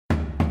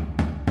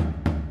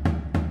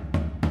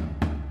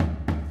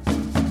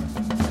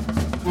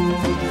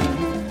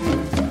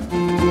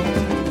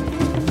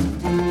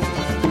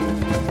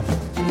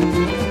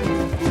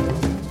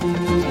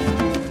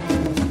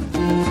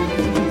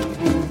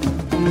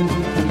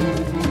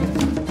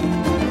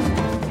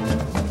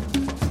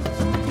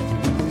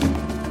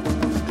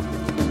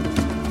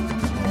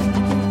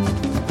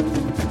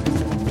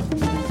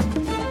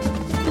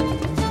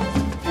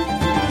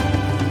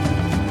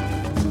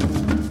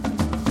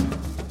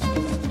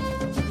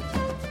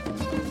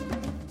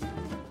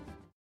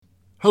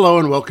Hello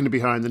and welcome to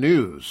Behind the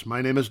News.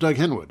 My name is Doug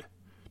Henwood.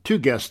 Two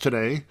guests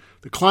today.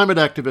 The climate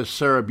activist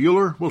Sarah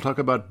Buehler will talk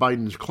about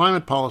Biden's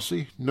climate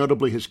policy,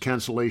 notably his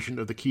cancellation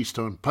of the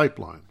Keystone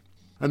Pipeline.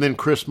 And then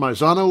Chris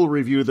Maisano will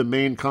review the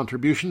main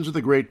contributions of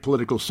the great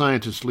political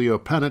scientist Leo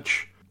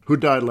Panitch, who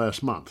died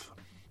last month.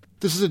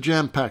 This is a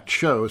jam-packed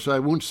show, so I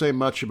won't say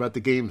much about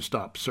the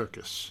GameStop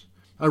circus.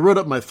 I wrote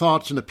up my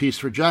thoughts in a piece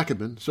for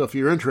Jacobin, so if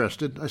you're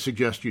interested, I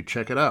suggest you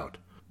check it out.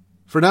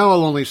 For now,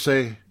 I'll only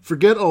say,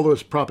 forget all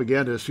those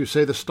propagandists who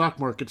say the stock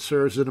market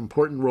serves an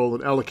important role in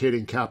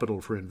allocating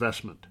capital for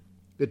investment.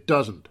 It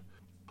doesn't.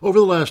 Over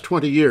the last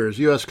 20 years,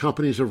 U.S.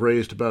 companies have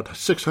raised about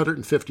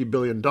 $650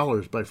 billion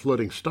by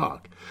floating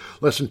stock,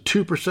 less than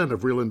 2%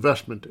 of real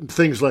investment in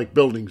things like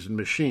buildings and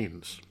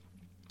machines.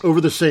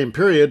 Over the same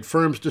period,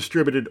 firms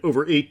distributed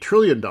over $8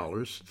 trillion,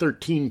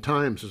 13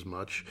 times as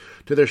much,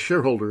 to their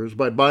shareholders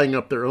by buying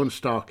up their own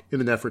stock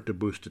in an effort to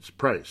boost its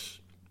price.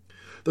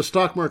 The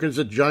stock market is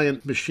a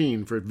giant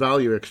machine for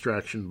value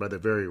extraction by the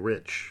very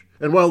rich.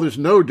 And while there's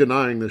no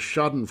denying the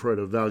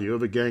schadenfreude value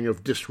of a gang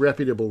of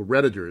disreputable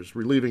Redditors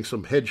relieving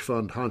some hedge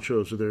fund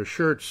honchos of their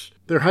shirts,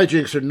 their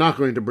hijinks are not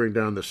going to bring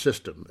down the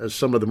system, as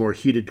some of the more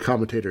heated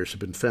commentators have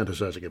been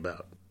fantasizing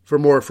about. For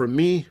more from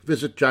me,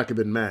 visit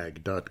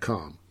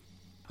jacobinmag.com.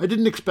 I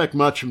didn't expect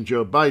much from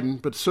Joe Biden,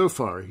 but so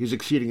far he's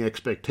exceeding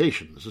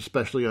expectations,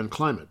 especially on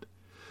climate.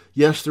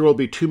 Yes, there will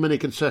be too many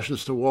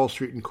concessions to Wall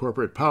Street and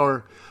corporate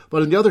power,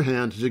 but on the other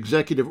hand, his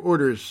executive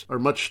orders are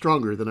much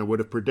stronger than I would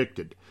have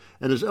predicted,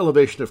 and his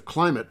elevation of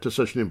climate to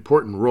such an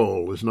important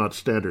role is not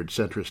standard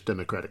centrist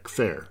democratic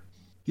fare.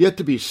 Yet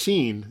to be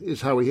seen is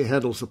how he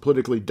handles the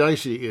politically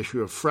dicey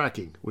issue of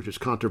fracking, which is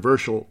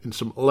controversial in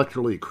some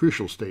electorally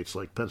crucial states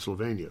like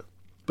Pennsylvania.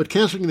 But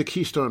canceling the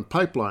Keystone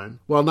Pipeline,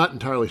 while not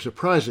entirely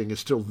surprising, is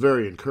still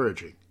very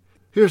encouraging.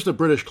 Here's the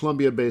British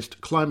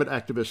Columbia-based climate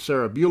activist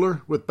Sarah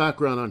Buehler with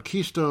background on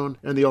Keystone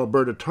and the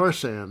Alberta tar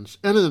sands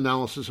and an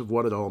analysis of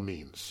what it all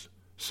means.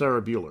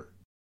 Sarah Buehler.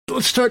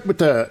 Let's start with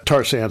the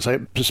tar sands. I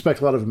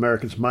suspect a lot of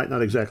Americans might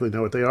not exactly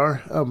know what they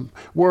are.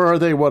 Where are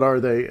they, what are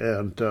they,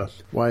 and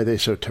why are they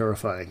so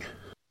terrifying?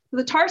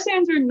 The tar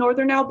sands are in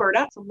northern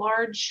Alberta. It's a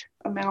large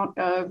amount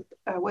of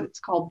what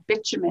it's called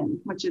bitumen,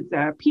 which is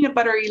a peanut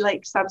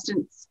buttery-like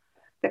substance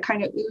that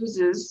kind of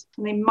oozes,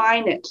 and they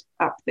mine it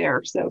up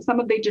there. So some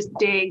of they just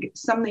dig,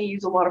 some they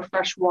use a lot of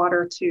fresh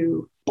water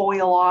to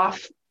boil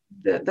off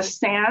the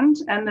sand,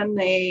 and then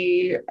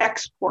they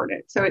export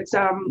it. So it's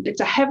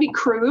a heavy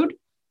crude.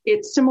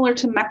 It's similar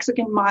to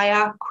Mexican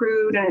Maya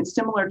crude, and it's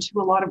similar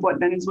to a lot of what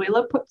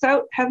Venezuela puts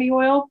out, heavy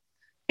oil.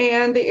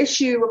 And the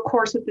issue, of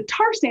course, with the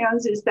tar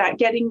sands is that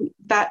getting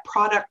that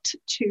product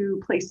to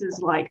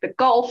places like the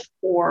Gulf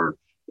or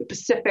the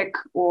Pacific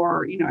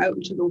or, out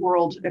into the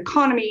world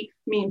economy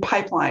mean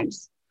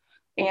pipelines.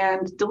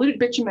 And diluted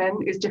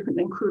bitumen is different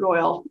than crude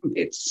oil.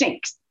 It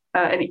sinks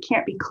and it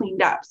can't be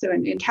cleaned up. So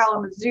in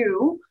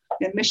Kalamazoo,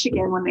 in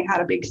Michigan, when they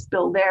had a big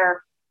spill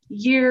there,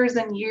 years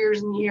and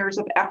years and years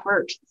of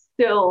effort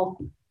still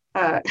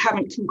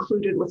haven't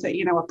concluded with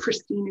a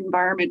pristine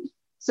environment.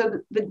 So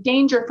the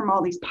danger from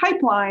all these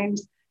pipelines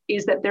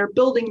is that they're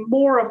building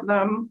more of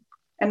them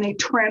and they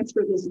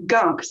transfer this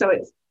gunk. So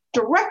it's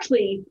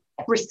directly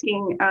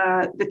risking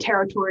the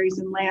territories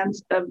and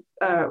lands of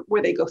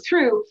where they go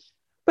through.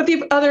 But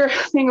the other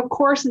thing, of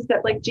course, is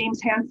that like James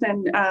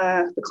Hansen,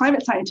 the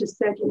climate scientist,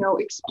 said,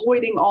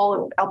 exploiting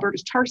all of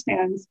Alberta's tar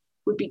sands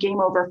would be game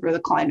over for the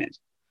climate.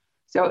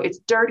 So it's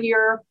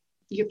dirtier.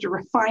 You have to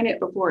refine it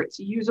before it's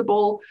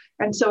usable.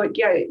 And so it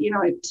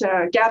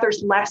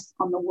gathers less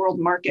on the world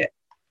market.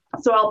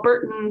 So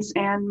Albertans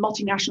and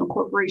multinational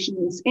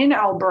corporations in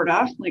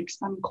Alberta, like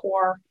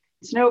Suncor,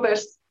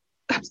 Cenovus,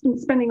 have been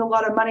spending a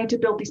lot of money to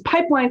build these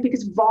pipelines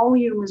because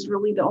volume is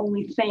really the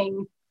only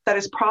thing that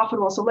is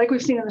profitable. So like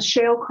we've seen in the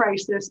shale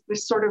crisis,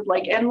 this sort of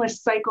like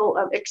endless cycle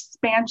of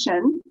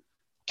expansion,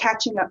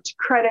 catching up to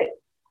credit,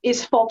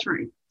 is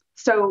faltering.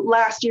 So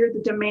last year,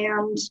 the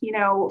demand,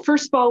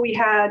 first of all, we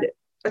had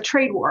a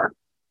trade war,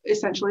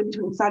 essentially,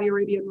 between Saudi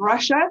Arabia and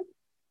Russia,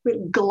 with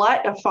a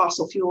glut of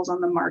fossil fuels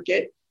on the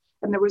market.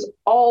 And there was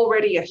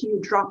already a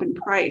huge drop in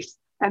price.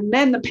 And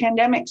then the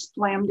pandemic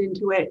slammed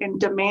into it and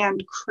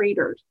demand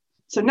cratered.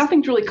 So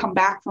nothing's really come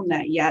back from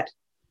that yet.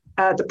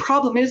 The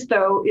problem is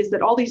that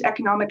all these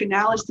economic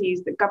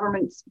analyses that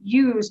governments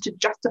use to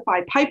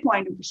justify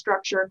pipeline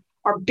infrastructure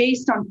are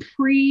based on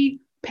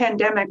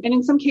pre-pandemic, and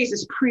in some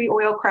cases,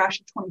 pre-oil crash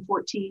of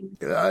 2014.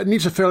 It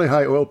needs a fairly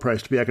high oil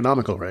price to be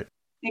economical, right?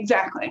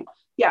 Exactly.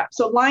 Yeah.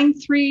 So Line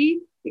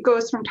 3, it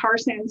goes from tar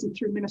sands and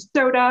through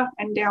Minnesota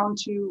and down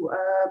to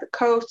the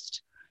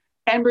coast.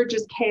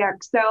 Enbridge's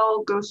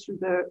KXL goes through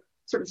the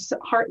sort of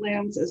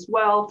heartlands as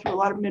well, through a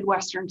lot of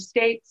Midwestern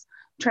states.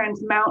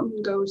 Trans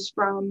Mountain goes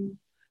from,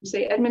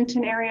 say,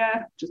 Edmonton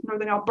area, just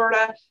northern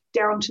Alberta,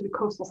 down to the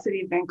coastal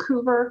city of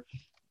Vancouver.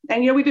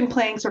 And, we've been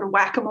playing sort of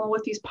whack-a-mole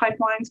with these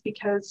pipelines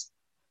because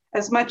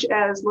as much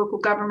as local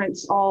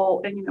governments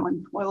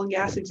and oil and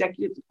gas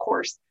executives, of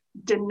course,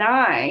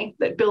 deny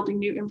that building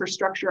new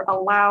infrastructure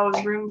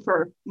allows room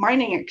for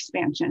mining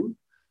expansion,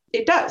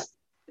 it does.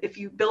 If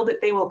you build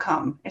it, they will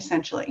come,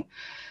 essentially.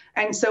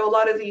 And so a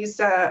lot of these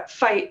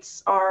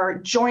fights are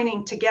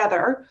joining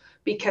together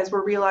because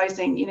we're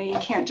realizing, you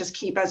can't just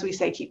keep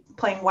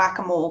playing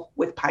whack-a-mole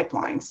with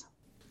pipelines.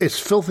 It's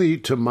filthy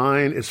to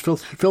mine, it's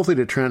filthy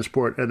to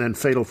transport, and then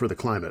fatal for the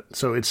climate.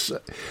 So it's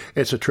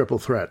a triple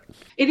threat.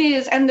 It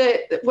is. And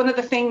one of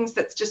the things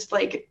that's just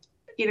like,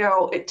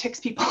 it ticks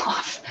people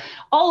off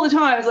all the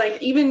time is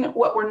like even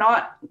what we're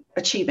not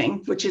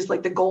achieving, which is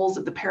like the goals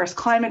of the Paris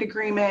Climate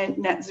Agreement,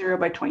 net zero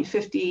by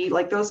 2050,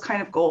 like those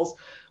kind of goals.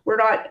 We're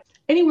not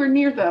anywhere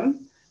near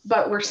them,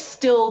 but we're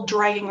still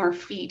dragging our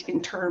feet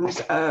in terms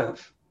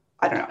of,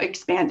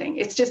 expanding.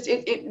 It's just,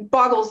 it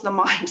boggles the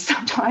mind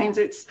sometimes.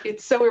 It's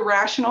so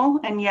irrational,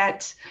 and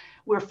yet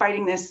we're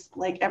fighting this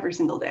like every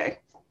single day.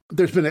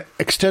 There's been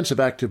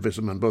extensive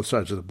activism on both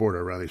sides of the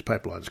border around these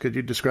pipelines. Could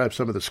you describe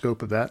some of the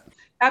scope of that?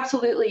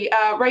 Absolutely.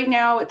 Right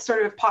now, it's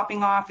sort of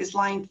popping off is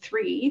Line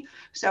 3.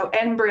 So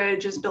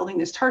Enbridge is building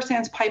this tar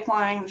sands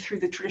pipeline through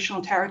the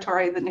traditional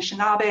territory of the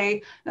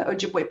Anishinaabe, the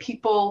Ojibwe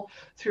people,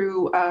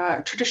 through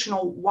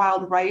traditional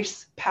wild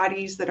rice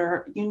paddies that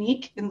are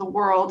unique in the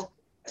world.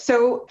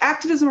 So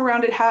activism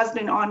around it has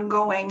been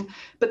ongoing,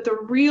 but the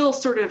real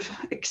sort of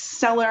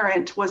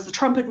accelerant was the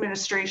Trump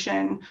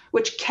administration,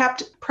 which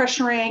kept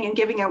pressuring and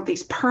giving out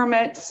these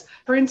permits.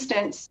 For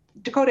instance,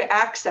 Dakota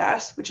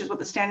Access, which is what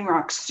the Standing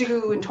Rock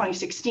Sioux in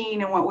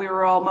 2016 and what we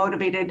were all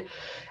motivated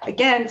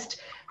against,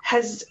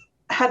 has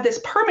had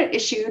this permit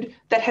issued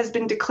that has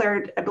been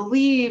declared, I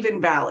believe,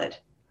 invalid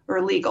or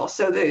illegal.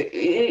 So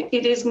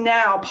it is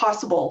now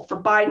possible for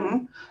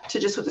Biden to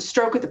just with a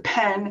stroke of the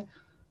pen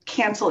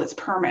cancel its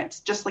permits,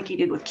 just like he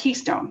did with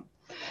Keystone.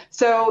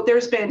 So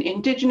there's been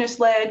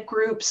Indigenous-led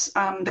groups.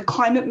 The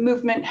climate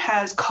movement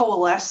has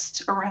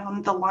coalesced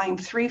around the Line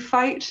 3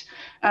 fight.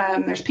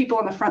 There's people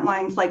on the front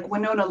lines like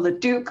Winona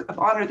LaDuke of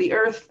Honor the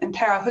Earth and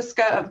Tara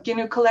Huska of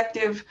Ginu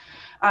Collective,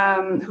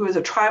 who is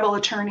a tribal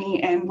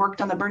attorney and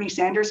worked on the Bernie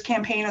Sanders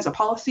campaign as a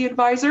policy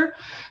advisor.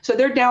 So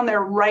they're down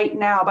there right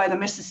now by the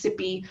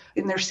Mississippi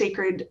in their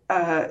sacred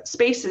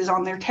spaces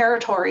on their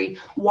territory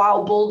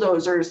while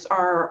bulldozers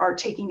are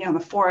taking down the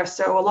forest.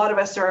 So a lot of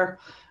us are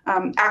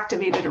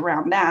activated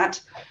around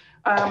that.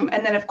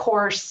 And then, of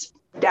course,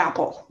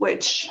 DAPL,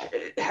 which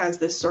has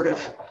this sort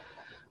of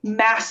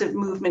massive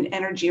movement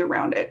energy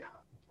around it.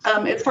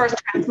 As far as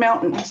Trans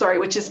Mountain,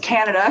 which is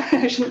Canada,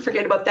 I shouldn't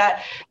forget about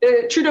that.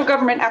 The Trudeau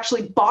government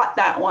actually bought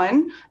that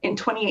one in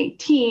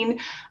 2018.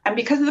 And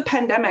because of the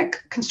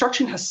pandemic,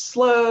 construction has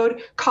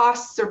slowed,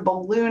 costs are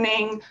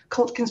ballooning,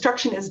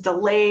 construction is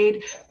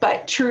delayed,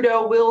 but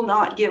Trudeau will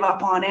not give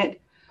up on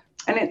it.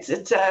 And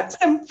it's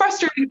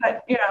frustrating,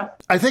 but,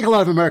 I think a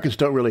lot of Americans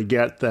don't really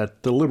get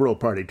that the Liberal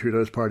Party,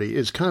 Trudeau's party,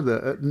 is kind of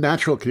the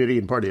natural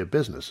Canadian party of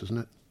business, isn't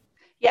it?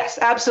 Yes,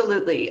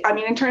 absolutely. I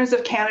mean, in terms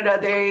of Canada,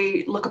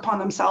 they look upon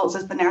themselves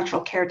as the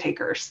natural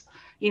caretakers.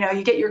 You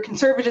get your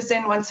conservatives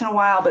in once in a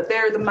while, but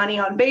they're the money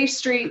on Bay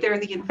Street. They're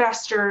the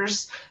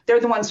investors. They're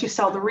the ones who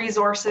sell the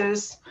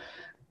resources.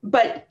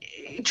 But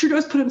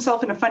Trudeau's put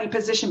himself in a funny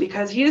position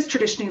because he is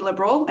traditionally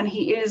liberal and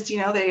he is, they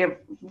have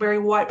very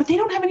wide, but they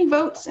don't have any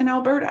votes in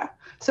Alberta.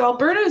 So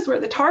Alberta is where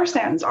the tar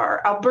sands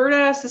are.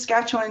 Alberta,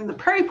 Saskatchewan, the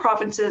prairie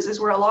provinces is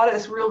where a lot of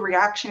this real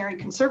reactionary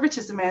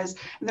conservatism is.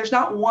 And there's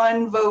not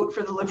one vote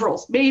for the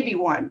Liberals, maybe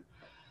one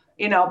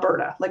in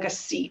Alberta, like a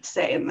seat,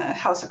 say, in the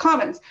House of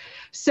Commons.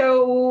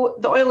 So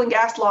the oil and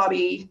gas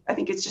lobby, I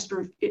think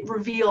it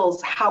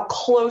reveals how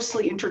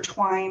closely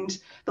intertwined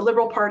the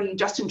Liberal Party,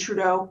 Justin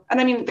Trudeau, and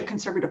I mean the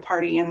Conservative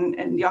Party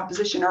and the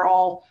opposition are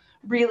all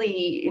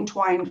really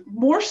entwined,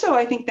 more so,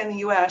 I think, than the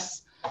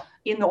U.S.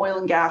 in the oil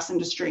and gas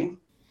industry.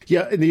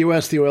 Yeah, in the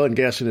U.S., the oil and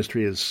gas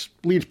industry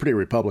leans pretty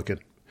Republican,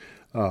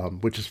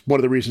 which is one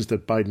of the reasons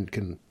that Biden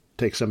can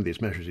take some of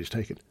these measures he's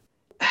taken.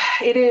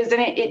 It is,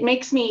 and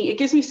it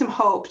gives me some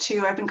hope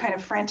too. I've been kind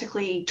of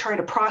frantically trying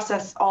to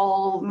process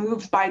all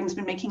moves Biden's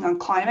been making on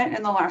climate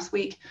in the last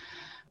week.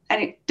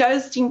 And it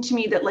does seem to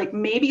me that like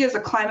maybe as a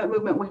climate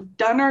movement, we've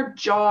done our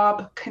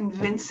job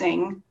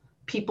convincing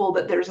people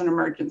that there's an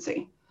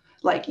emergency.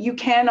 Like you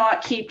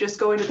cannot keep just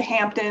going to the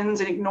Hamptons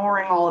and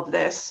ignoring all of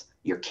this.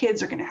 Your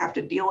kids are going to have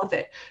to deal with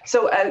it.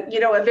 So,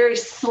 a very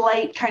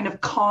slight kind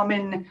of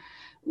common,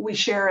 we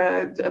share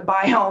a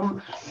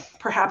biome,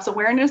 perhaps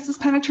awareness is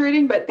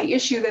penetrating, but the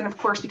issue then, of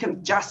course,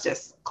 becomes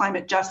justice,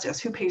 climate justice.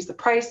 Who pays the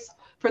price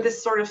for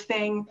this sort of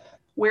thing?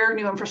 Where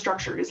new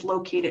infrastructure is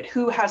located?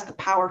 Who has the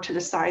power to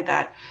decide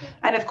that?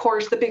 And of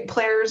course, the big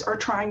players are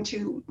trying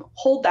to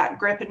hold that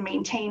grip and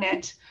maintain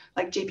it,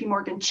 like JP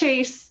Morgan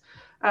Chase,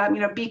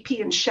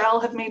 BP and Shell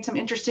have made some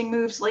interesting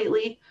moves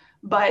lately,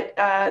 but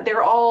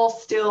they're all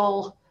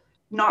still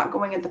not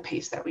going at the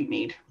pace that we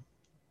need.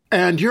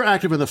 And you're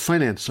active in the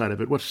finance side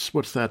of it.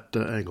 What's that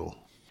angle?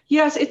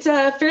 Yes, it's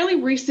a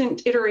fairly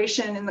recent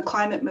iteration in the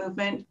climate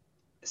movement.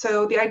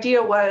 So the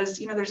idea was,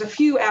 there's a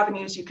few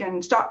avenues you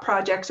can stop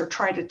projects or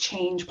try to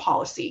change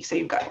policy. So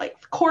you've got like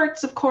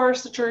courts, of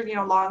course, which are,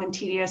 long and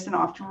tedious and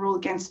often rule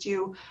against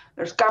you.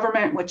 There's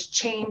government, which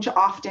change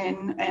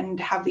often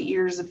and have the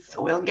ears of the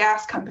oil and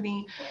gas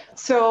company.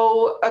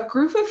 So a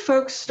group of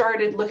folks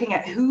started looking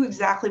at who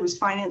exactly was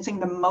financing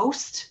the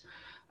most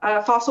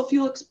fossil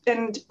fuel,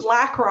 and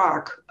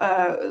BlackRock,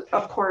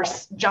 of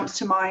course, jumps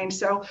to mind.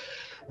 So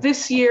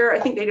this year, I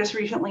think they just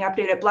recently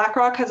updated,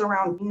 BlackRock has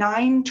around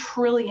 $9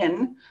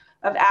 trillion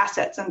of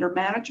assets under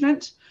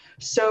management.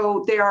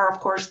 So they are, of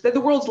course, they're the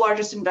world's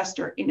largest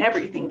investor in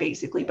everything,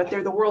 basically, but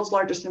they're the world's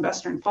largest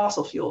investor in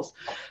fossil fuels.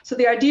 So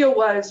the idea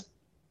was,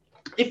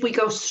 if we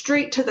go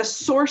straight to the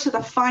source of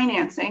the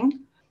financing,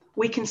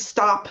 we can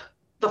stop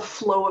the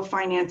flow of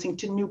financing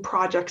to new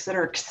projects that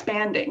are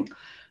expanding.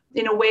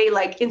 In a way,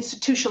 like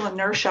institutional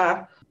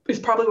inertia is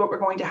probably what we're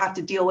going to have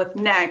to deal with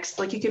next.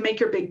 Like, you can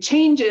make your big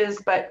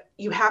changes, but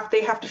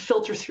they have to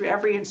filter through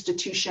every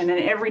institution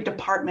and every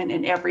department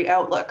and every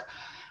outlook.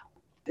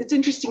 It's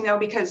interesting though,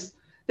 because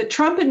the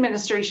Trump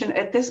administration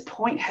at this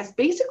point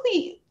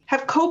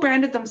have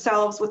co-branded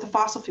themselves with the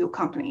fossil fuel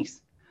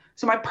companies.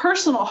 So my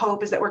personal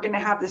hope is that we're going to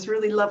have this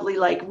really lovely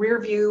rear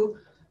view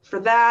for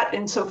that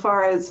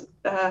insofar as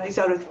he's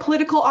out of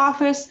political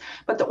office,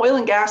 but the oil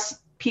and gas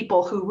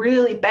people who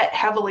really bet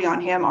heavily on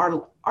him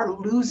are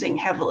losing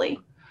heavily.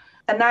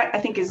 And that, I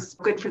think, is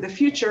good for the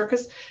future,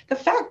 because the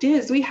fact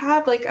is we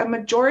have a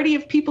majority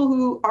of people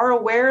who are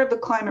aware of the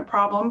climate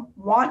problem,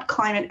 want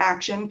climate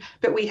action,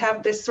 but we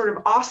have this sort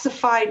of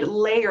ossified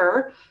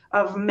layer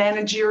of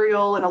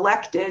managerial and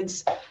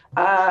electeds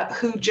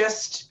who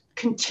just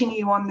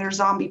continue on their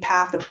zombie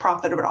path of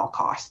profit at all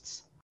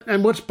costs.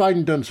 And what's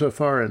Biden done so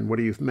far, and what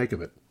do you make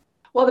of it?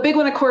 Well, the big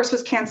one, of course,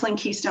 was canceling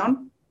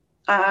Keystone,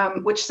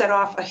 which set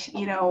off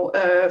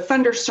a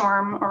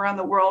thunderstorm around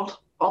the world,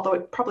 although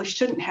it probably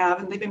shouldn't have.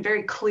 And they've been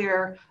very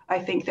clear, I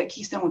think, that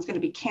Keystone was going to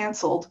be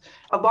canceled.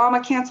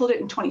 Obama canceled it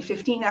in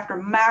 2015 after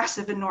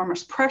massive,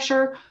 enormous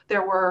pressure.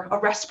 There were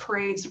arrest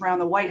parades around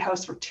the White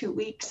House for 2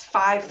 weeks,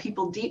 5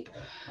 people deep.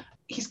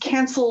 He's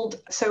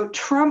canceled. So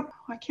Trump,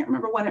 I can't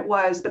remember when it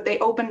was, but they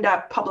opened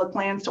up public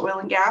lands to oil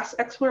and gas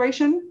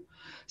exploration.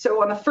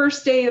 So on the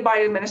first day, the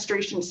Biden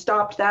administration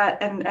stopped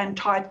that, and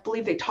I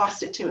believe they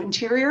tossed it to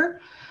Interior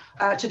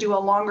to do a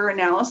longer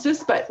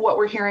analysis. But what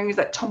we're hearing is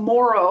that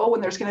tomorrow,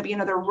 when there's going to be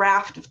another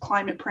raft of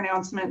climate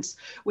pronouncements,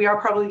 we are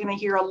probably going to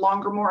hear a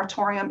longer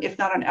moratorium, if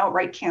not an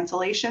outright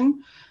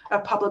cancellation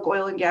of public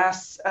oil and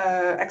gas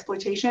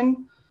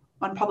exploitation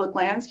on public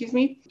land,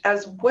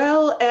 as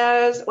well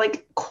as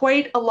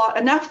quite a lot,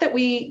 enough that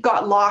we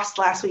got lost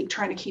last week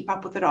trying to keep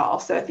up with it all.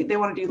 So I think they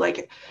want to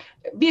do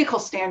vehicle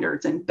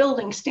standards and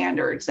building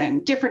standards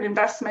and different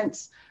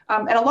investments.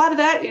 And a lot of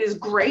that is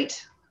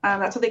great.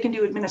 That's what they can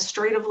do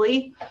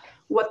administratively.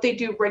 What they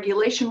do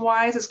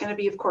regulation-wise is going to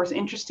be, of course,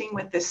 interesting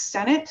with this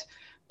Senate.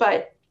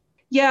 But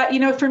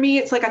yeah, for me,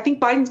 it's I think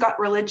Biden's got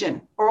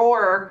religion,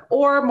 or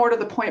more to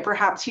the point,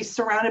 perhaps he's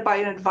surrounded by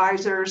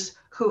advisors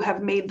who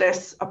have made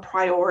this a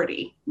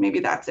priority. Maybe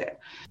that's it.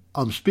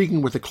 I'm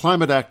speaking with the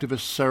climate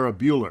activist, Sarah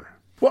Buehler.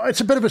 Well,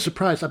 it's a bit of a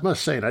surprise, I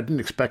must say, and I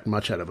didn't expect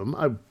much out of him.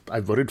 I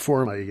voted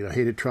for him. I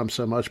hated Trump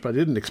so much, but I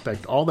didn't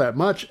expect all that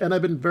much, and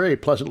I've been very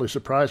pleasantly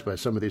surprised by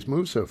some of these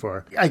moves so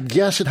far. I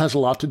guess it has a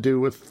lot to do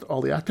with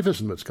all the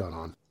activism that's gone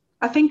on.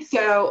 I think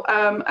so.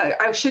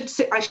 I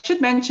should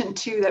mention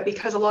too that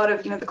because a lot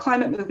of the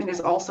climate movement is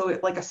also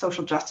a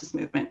social justice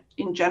movement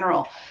in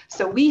general.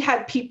 So we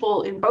had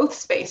people in both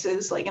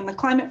spaces, in the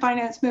climate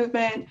finance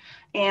movement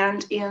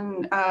and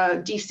in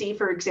DC,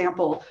 for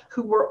example,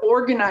 who were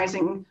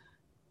organizing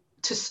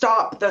to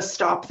stop the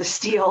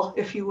steal,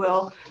 if you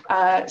will,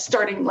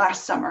 starting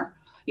last summer.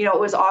 It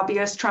was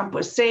obvious Trump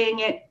was saying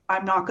it.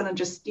 I'm not going to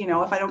just,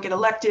 if I don't get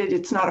elected,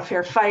 it's not a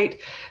fair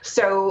fight.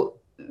 So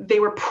they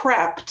were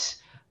prepped.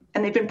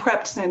 And they've been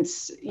prepped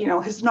since,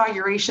 his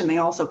inauguration. They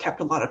also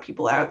kept a lot of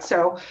people out.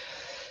 So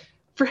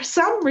for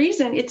some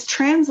reason, it's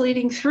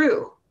translating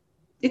through.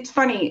 It's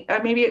funny.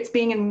 Maybe it's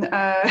being in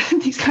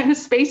these kind of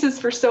spaces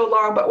for so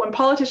long. But when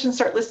politicians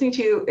start listening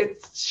to you,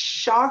 it's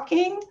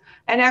shocking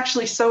and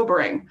actually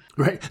sobering.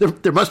 Right.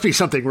 There must be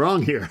something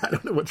wrong here. I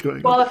don't know what's going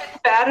on. Well, if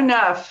it's bad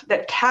enough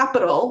that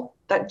Capital,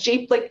 that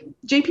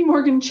JP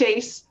Morgan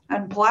Chase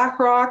and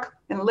BlackRock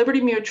and Liberty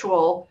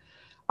Mutual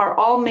are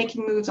all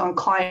making moves on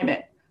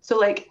climate. So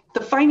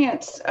the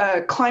finance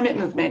climate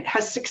movement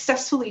has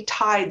successfully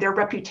tied their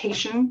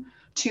reputation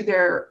to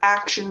their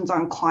actions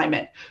on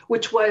climate,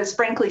 which was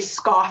frankly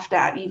scoffed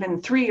at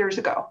even 3 years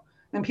ago.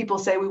 And people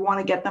say, we want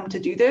to get them to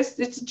do this.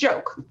 It's a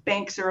joke.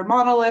 Banks are a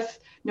monolith.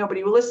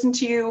 Nobody will listen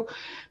to you.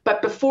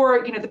 But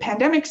before the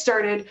pandemic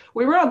started,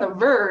 we were on the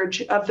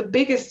verge of the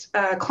biggest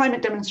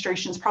climate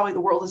demonstrations probably the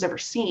world has ever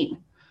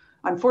seen.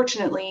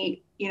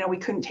 Unfortunately, we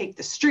couldn't take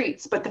the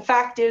streets. But the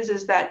fact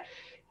is that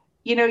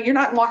you're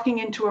not walking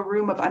into a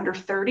room of under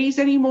 30s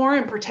anymore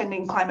and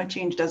pretending climate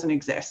change doesn't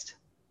exist.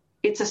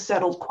 it's a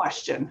settled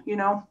question, you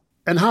know?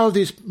 And how have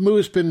these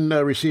moves been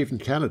received in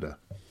Canada?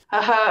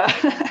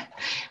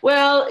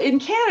 Well, in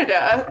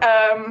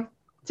Canada,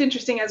 it's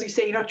interesting, as you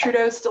say, you know,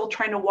 Trudeau's still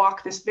trying to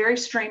walk this very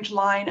strange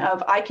line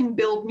of I can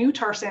build new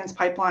tar sands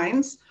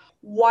pipelines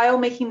while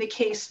making the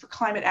case for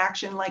climate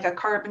action, like a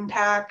carbon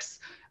tax,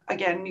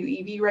 again, new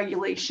EV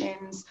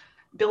regulations,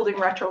 building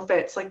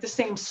retrofits, like the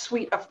same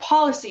suite of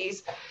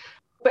policies.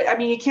 But I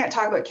mean, you can't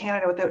talk about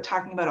Canada without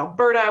talking about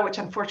Alberta, which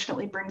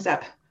unfortunately brings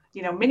up,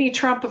 you know, mini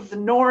Trump of the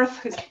North,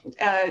 who's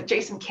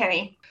Jason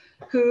Kenney,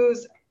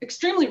 who's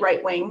extremely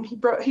right-wing.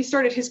 He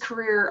started his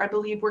career, I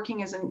believe,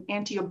 working as an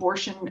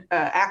anti-abortion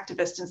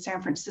activist in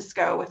San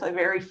Francisco with a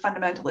very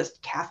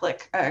fundamentalist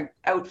Catholic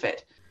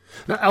outfit.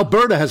 Now,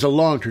 Alberta has a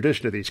long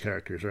tradition of these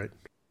characters, right?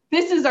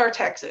 This is our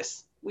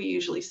Texas, we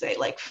usually say,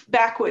 like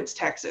backwoods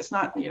Texas,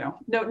 not, you know,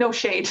 no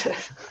shade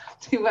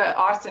to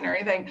Austin or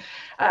anything.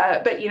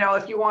 But, you know,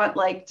 if you want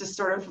like just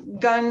sort of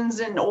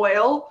guns and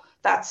oil,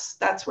 that's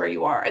where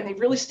you are. And they've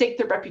really staked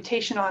their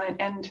reputation on it.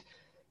 And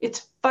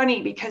it's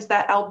funny because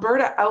that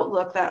Alberta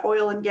outlook, that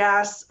oil and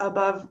gas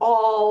above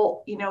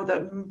all, you know,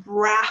 the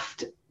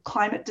raft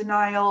climate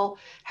denial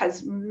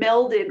has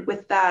melded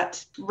with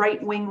that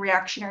right-wing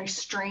reactionary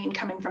strain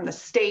coming from the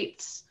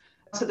States.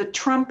 So the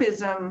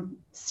Trumpism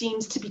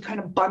seems to be kind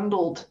of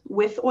bundled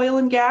with oil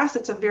and gas.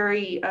 It's a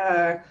very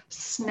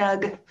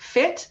snug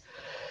fit.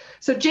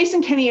 So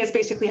Jason Kenney has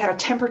basically had a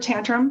temper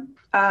tantrum.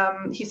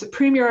 He's the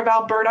premier of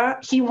Alberta.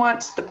 He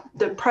wants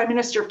the Prime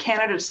Minister of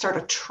Canada to start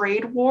a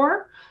trade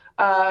war.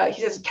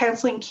 He says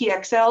canceling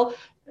KeyXL.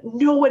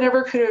 No one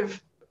ever could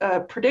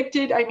have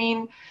predicted. I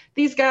mean,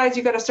 these guys,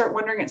 you got to start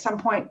wondering at some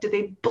point, do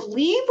they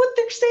believe what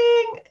they're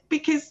saying?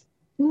 Because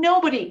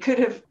nobody could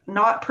have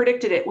not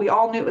predicted it. We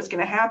all knew it was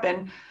going to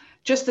happen.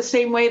 Just the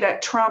same way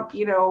that Trump,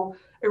 you know,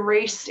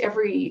 erased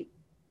every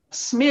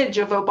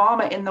smidge of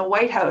Obama in the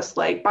White House.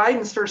 Like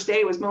Biden's first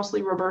day was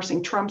mostly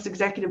reversing Trump's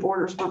executive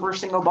orders,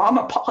 reversing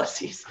Obama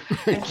policies.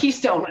 And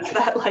Keystone was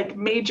that like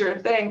major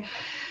thing.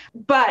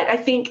 But I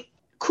think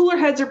cooler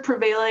heads are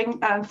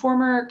prevailing.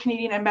 Former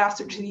Canadian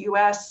ambassador to the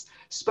U.S.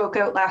 spoke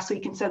out last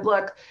week and said,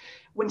 look,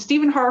 when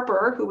Stephen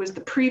Harper, who was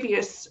the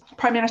previous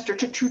prime minister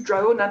to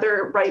Trudeau,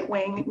 another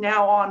right-wing,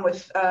 now on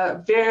with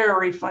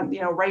very fun, you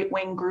know,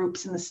 right-wing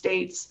groups in the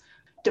States,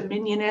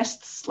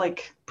 Dominionists,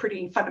 like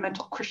pretty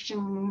fundamental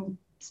Christian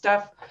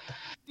stuff.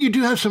 You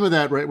do have some of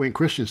that right-wing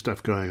Christian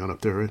stuff going on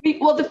up there, right?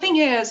 Well, the thing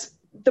is,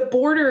 the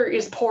border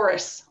is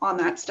porous on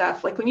that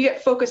stuff. Like when you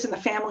get Focus in the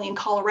Family in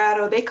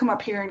Colorado, they come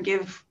up here and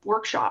give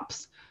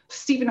workshops.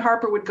 Stephen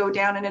Harper would go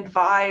down and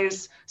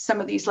advise some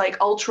of these like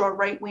ultra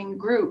right-wing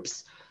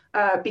groups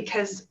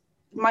because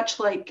much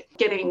like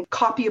getting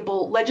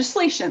copyable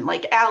legislation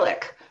like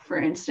ALEC, for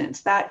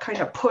instance, that kind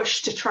of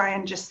push to try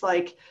and just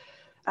like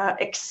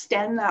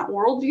extend that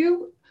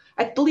worldview.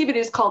 I believe it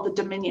is called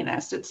the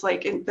Dominionist. It's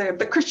like in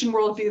the Christian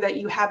worldview that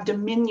you have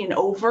dominion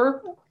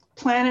over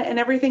planet and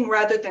everything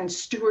rather than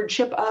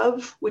stewardship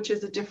of, which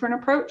is a different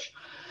approach.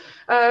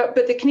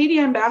 But the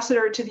Canadian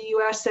ambassador to the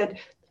US said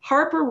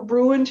Harper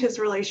ruined his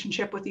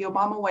relationship with the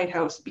Obama White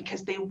House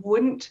because they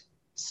wouldn't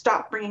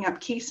stop bringing up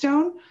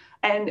Keystone.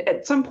 And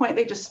at some point,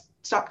 they just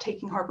stopped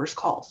taking Harper's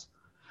calls.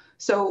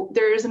 So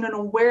there isn't an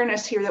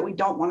awareness here that we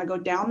don't want to go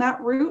down that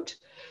route,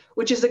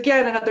 which is,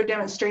 again, another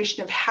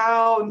demonstration of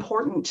how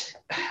important,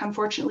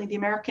 unfortunately, the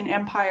American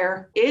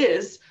empire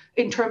is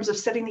in terms of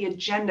setting the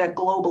agenda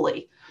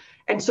globally.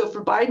 And so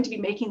for Biden to be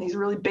making these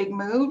really big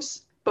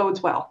moves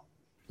bodes well.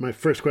 My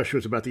first question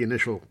was about the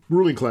initial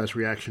ruling class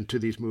reaction to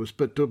these moves,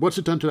 but what's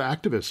it done to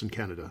activists in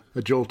Canada?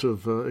 A jolt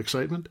of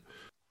excitement?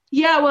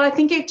 Yeah, well, I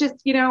think it just,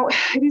 you know,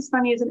 it is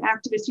funny as an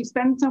activist, you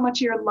spend so much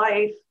of your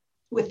life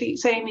with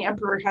saying the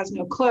emperor has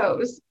no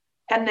clothes.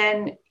 And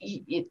then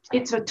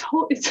it's a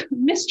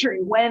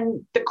mystery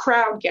when the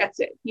crowd gets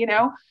it, you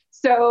know?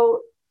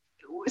 So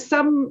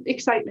some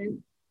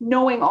excitement,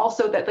 knowing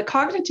also that the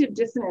cognitive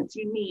dissonance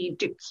you need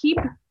to keep,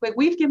 like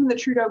we've given the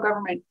Trudeau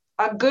government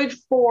a good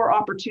 4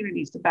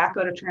 opportunities to back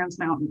out of Trans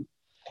Mountain.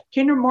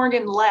 Kinder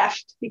Morgan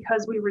left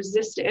because we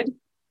resisted.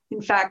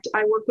 In fact,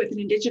 I work with an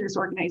Indigenous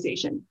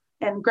organization,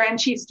 and Grand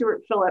Chief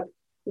Stuart Phillip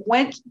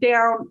went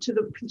down to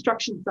the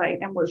construction site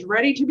and was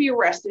ready to be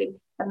arrested.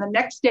 And the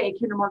next day,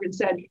 Kinder Morgan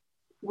said,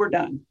 we're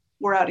done.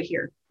 We're out of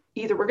here.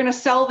 Either we're going to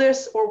sell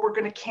this or we're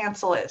going to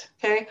cancel it.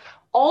 Okay.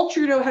 All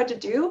Trudeau had to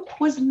do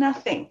was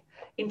nothing.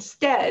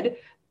 Instead,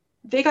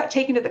 they got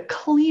taken to the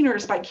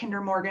cleaners by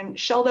Kinder Morgan,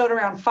 shelled out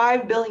around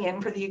 $5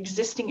 billion for the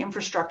existing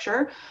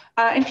infrastructure,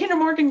 and Kinder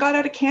Morgan got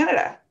out of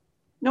Canada.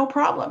 No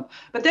problem.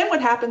 But then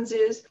what happens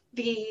is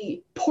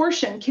the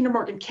portion, Kinder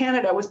Morgan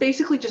Canada, was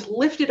basically just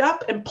lifted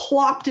up and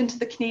plopped into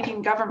the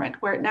Canadian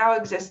government, where it now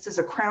exists as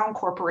a crown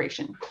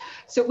corporation.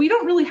 So we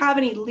don't really have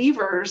any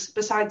levers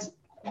besides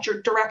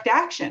direct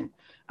action.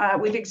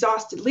 We've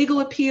exhausted legal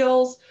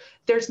appeals.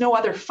 There's no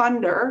other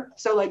funder.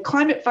 So like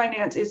climate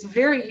finance is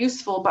very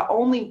useful, but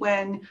only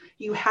when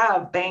you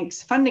have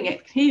banks funding it.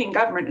 The Canadian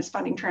government is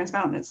funding Trans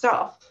Mountain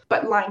itself.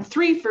 But Line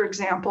 3, for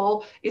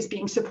example, is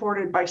being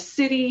supported by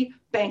Citi,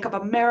 Bank of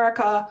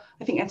America,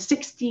 I think, and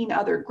 16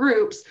 other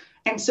groups.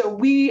 And so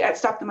we at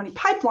Stop the Money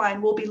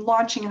Pipeline will be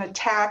launching an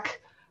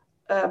attack,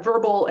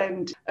 verbal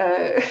and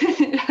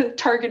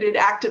targeted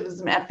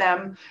activism at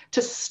them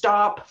to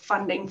stop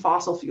funding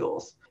fossil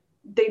fuels.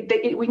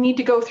 We need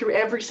to go through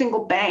every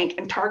single bank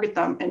and target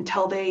them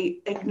until they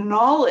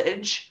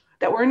acknowledge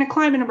that we're in a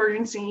climate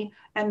emergency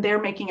and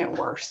they're making it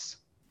worse.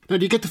 Now,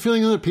 do you get the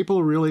feeling that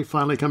people really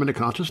finally come into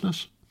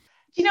consciousness?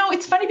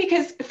 It's funny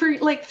because for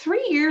like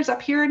 3 years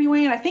up here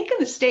anyway, and I think in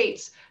the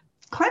States,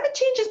 climate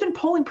change has been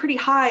polling pretty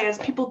high as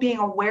people being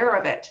aware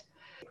of it.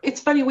 It's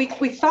funny, we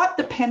thought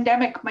the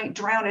pandemic might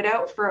drown it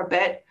out for a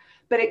bit,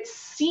 but it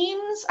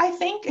seems, I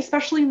think,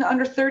 especially in the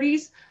under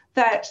 30s,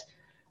 that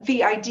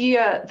the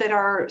idea that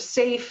our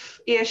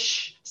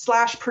safe-ish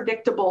 /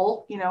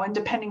 predictable, and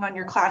depending on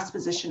your class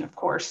position, of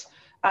course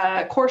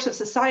of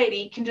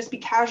society can just be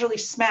casually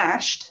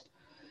smashed,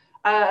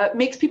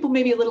 makes people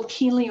maybe a little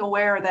keenly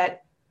aware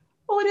that,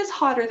 it is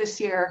hotter this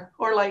year.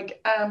 Or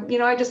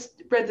I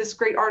just read this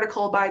great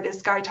article by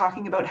this guy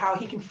talking about how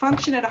he can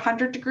function at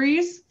 100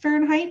 degrees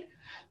Fahrenheit,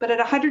 but at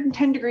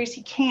 110 degrees,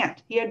 he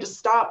can't. He had to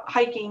stop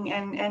hiking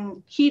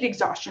and heat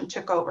exhaustion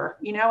took over,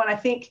 and I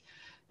think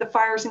the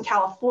fires in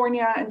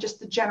California and just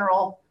the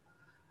general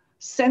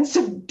sense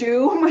of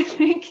doom, I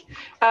think,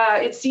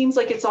 it seems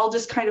like it's all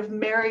just kind of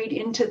married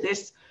into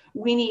this,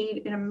 we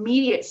need an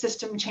immediate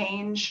system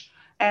change,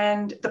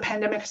 and the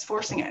pandemic is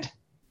forcing it.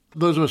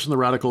 Those of us in the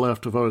radical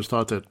left have always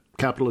thought that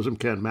capitalism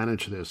can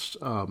manage this,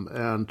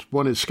 and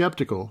one is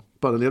skeptical.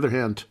 But on the other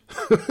hand,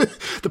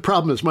 the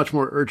problem is much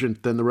more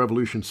urgent than the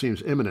revolution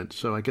seems imminent.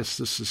 So I guess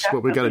this is Definitely.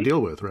 What we got to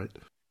deal with, right?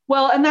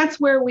 Well, and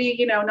that's where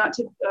we,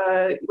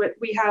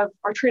 we have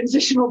our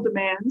transitional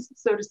demands,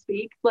 so to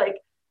speak. Like,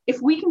 if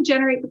we can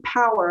generate the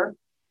power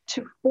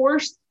to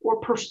force or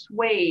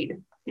persuade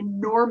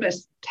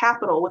enormous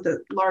capital with a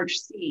large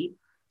C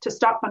to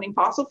stop funding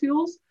fossil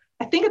fuels,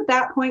 I think at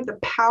that point, the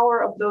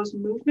power of those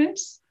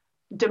movements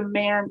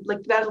demand,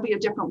 that'll be a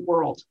different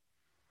world.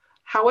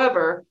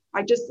 However,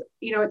 I just,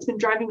 it's been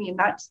driving me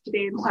nuts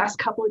today in the last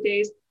couple of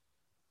days.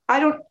 I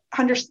don't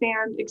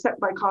understand, except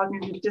by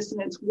cognitive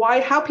dissonance,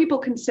 how people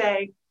can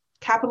say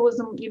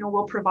capitalism,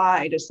 will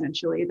provide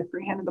essentially the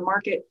free hand of the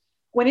market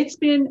when it's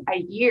been a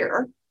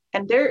year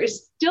and there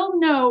is still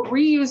no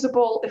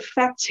reusable,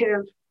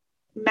 effective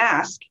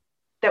mask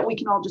that we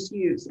can all just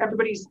use.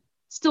 Everybody's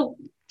still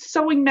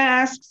sewing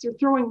masks or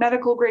throwing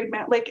medical grade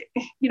masks.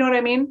 You know what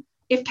I mean?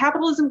 If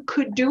capitalism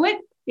could do it,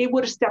 it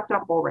would have stepped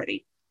up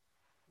already.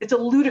 It's a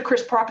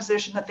ludicrous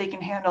proposition that they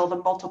can handle the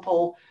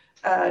multiple,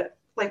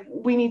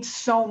 we need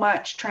so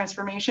much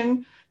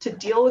transformation to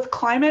deal with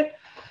climate.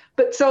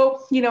 But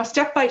so,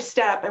 step by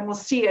step, and we'll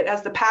see it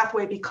as the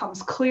pathway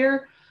becomes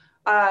clear.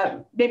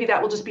 Maybe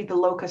that will just be the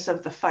locus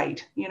of the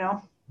fight,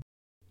 That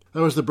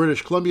was the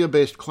British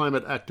Columbia-based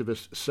climate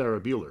activist Sarah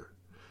Buehler.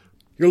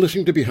 You're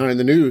listening to Behind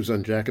the News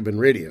on Jacobin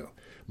Radio.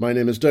 My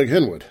name is Doug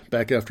Henwood,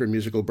 back after a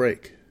musical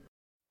break.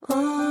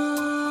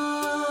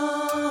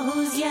 Oh,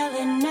 who's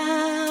yelling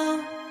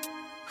now?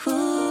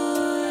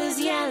 Who's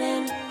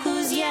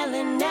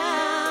yelling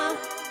now?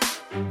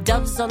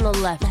 Doves on the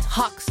left,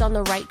 hawks on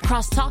the right,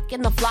 crosstalk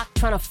in the flock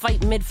trying to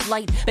fight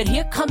mid-flight. But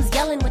here comes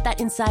yelling with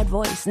that inside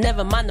voice.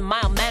 Never mind the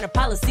mild-mannered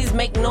policies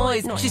make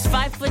noise. She's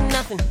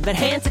 5'0", but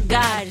hands to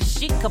God.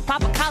 She could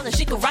pop a collar,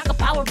 she could rock a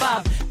power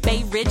bob.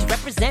 Bay Ridge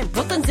represent,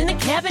 Brooklyn's in the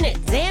cabinet.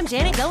 Damn,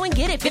 Janet, go and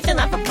get it, fifth and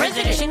life for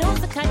president. She knows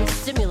the kind of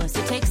stimulus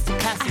it takes to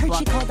pass. I heard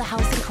she called the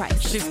House in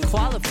crisis. She's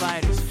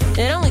qualified.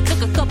 It only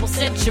took a couple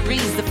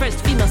centuries. The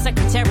first female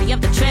secretary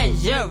of the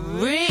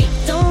Treasury.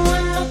 Don't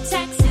want no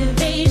tax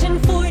evasion,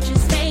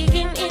 forges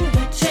taken in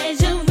the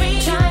Treasury.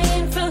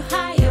 Trying for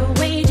higher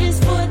wages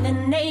for the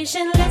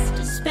nation, less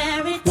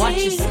disparity.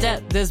 Watch your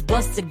step, there's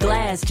busted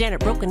glass. Janet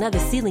broke another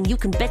ceiling, you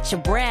can bet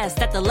your brass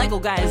that the Lego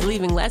guy is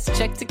leaving. Let's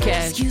check to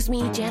cash. Excuse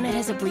me, Janet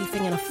has a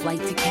briefing and a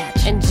flight to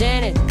catch. And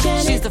Janet,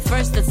 she's the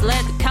first that's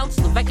led the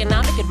Council of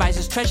Economic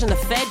Advisors treasuring the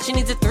Fed. She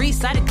needs a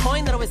 3-sided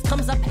coin that always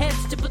comes up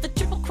heads to put the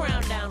triple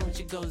crown down when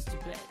she goes to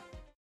bed.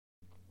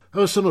 That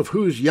was some of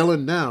Who's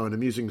Yellin' Now, an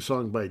amusing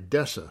song by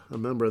Dessa, a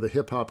member of the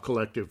hip-hop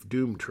collective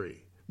Doomtree.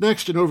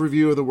 Next, an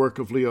overview of the work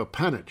of Leo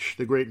Panitch,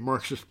 the great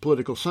Marxist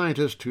political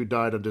scientist who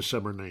died on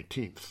December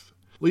 19th.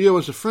 Leo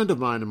is a friend of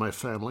mine and my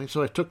family,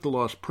 so I took the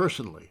loss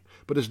personally,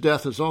 but his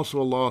death is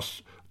also a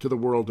loss to the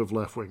world of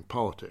left-wing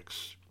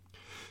politics.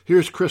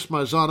 Here's Chris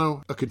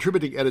Maisano, a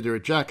contributing editor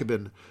at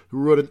Jacobin, who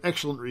wrote an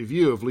excellent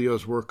review of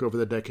Leo's work over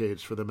the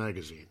decades for the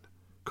magazine.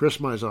 Chris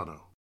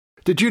Maisano.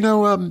 Did you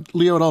know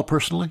Leo at all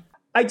personally?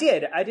 I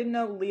did. I didn't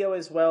know Leo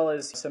as well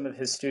as some of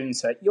his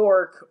students at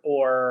York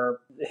or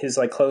his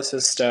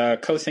closest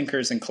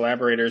co-thinkers and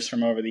collaborators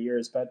from over the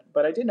years, but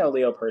I did know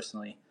Leo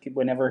personally.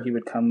 Whenever he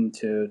would come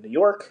to New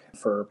York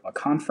for a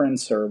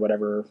conference or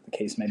whatever the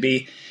case may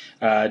be,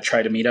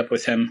 try to meet up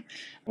with him.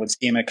 I would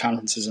see him at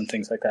conferences and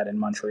things like that in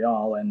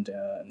Montreal and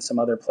some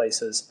other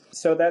places.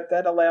 So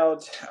that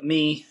allowed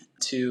me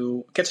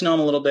to get to know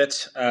him a little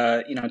bit,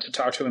 to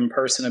talk to him in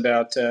person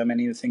about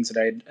many of the things that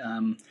I'd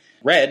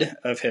read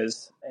of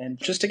his, and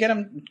just to get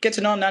to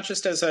know him not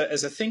just as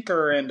a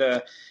thinker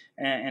and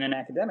and an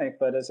academic,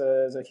 but as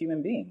a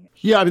human being.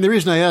 Yeah, I mean, the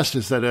reason I asked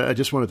is that I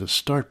just wanted to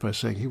start by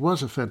saying he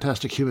was a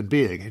fantastic human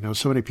being. You know,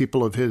 so many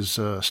people of his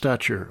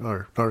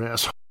stature are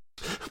assholes,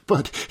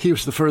 but he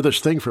was the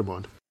furthest thing from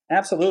one.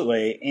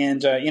 Absolutely.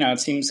 And, it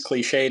seems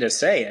cliche to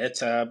say it,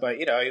 but,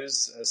 he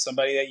was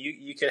somebody that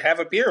you could have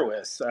a beer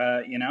with,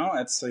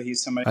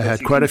 he's somebody. I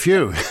had quite a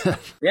few.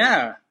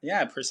 Yeah,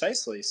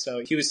 precisely. So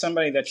he was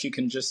somebody that you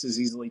can just as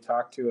easily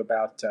talk to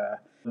about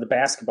the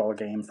basketball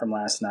game from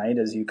last night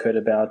as you could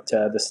about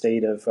the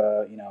state of,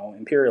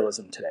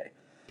 imperialism today.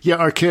 Yeah,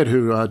 our kid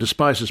who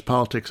despises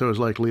politics always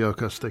liked Leo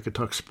because they could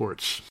talk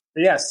sports.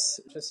 Yes,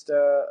 just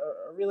a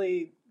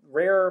really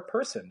rare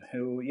person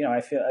who,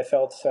 I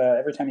felt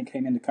every time he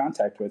came into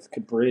contact with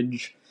could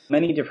bridge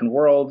many different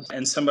worlds,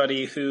 and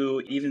somebody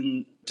who,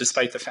 even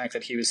despite the fact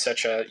that he was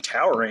such a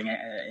towering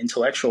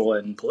intellectual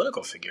and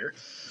political figure,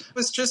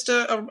 was just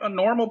a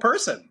normal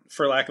person,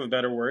 for lack of a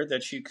better word,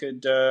 that you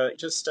could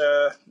just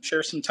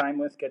share some time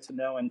with, get to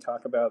know, and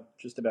talk about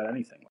just about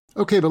anything.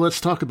 Okay, but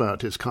let's talk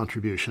about his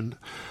contribution.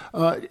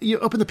 You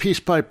open the piece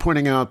by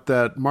pointing out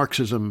that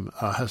Marxism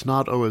has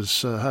not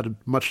always had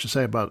much to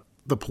say about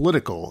the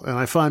political, and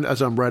I find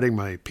as I'm writing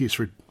my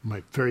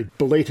very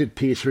belated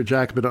piece for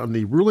Jacobin on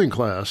the ruling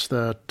class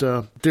that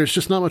there's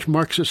just not much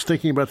Marxist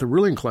thinking about the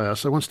ruling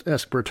class. I once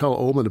asked Bertel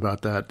Ohlmann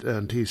about that,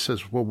 and he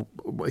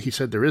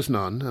said there is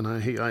none, and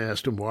I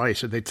asked him why. He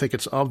said they think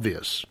it's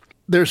obvious.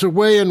 There's a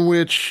way in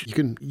which you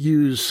can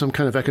use some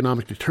kind of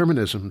economic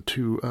determinism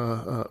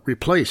to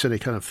replace any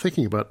kind of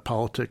thinking about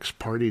politics,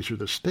 parties, or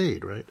the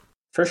state, right?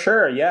 For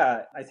sure,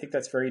 yeah. I think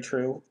that's very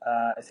true.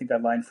 I think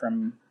that line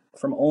from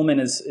Ullman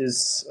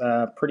is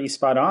pretty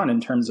spot on in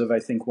terms of, I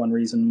think, one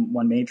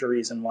major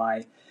reason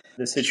why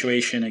the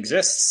situation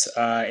exists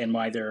and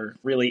why there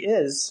really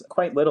is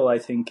quite little, I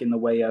think, in the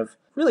way of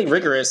really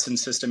rigorous and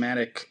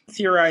systematic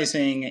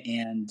theorizing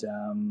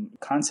and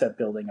concept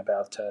building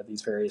about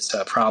these various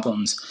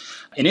problems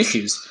and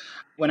issues.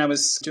 When I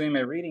was doing my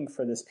reading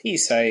for this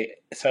piece, I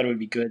thought it would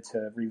be good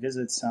to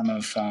revisit some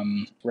of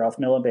Ralph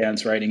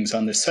Miliband's writings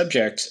on this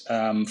subject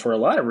for a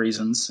lot of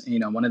reasons.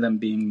 One of them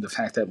being the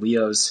fact that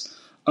Leo's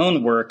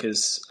own work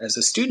as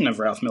a student of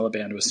Ralph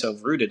Miliband was so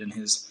rooted in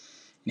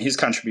his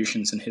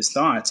contributions and his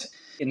thought.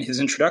 In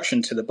his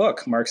introduction to the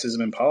book, Marxism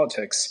and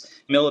Politics,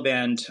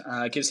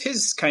 Miliband gives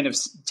his kind of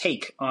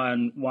take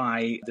on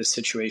why this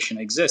situation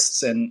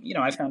exists. And,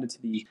 I found it to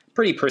be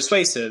pretty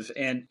persuasive.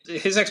 And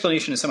his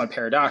explanation is somewhat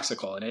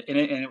paradoxical. And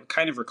it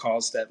kind of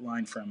recalls that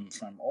line from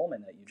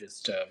Ullman that you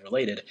just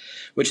related,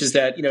 which is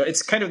that,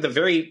 it's kind of the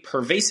very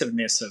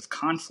pervasiveness of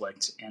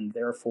conflict and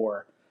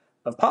therefore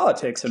of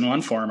politics in one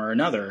form or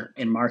another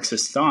in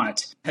Marxist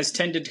thought has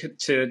tended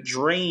to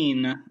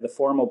drain the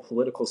formal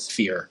political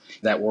sphere,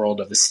 that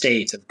world of the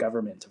state, of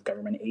government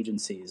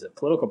agencies, of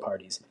political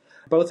parties,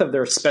 both of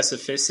their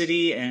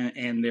specificity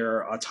and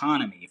their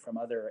autonomy from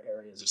other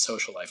areas of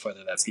social life,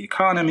 whether that's the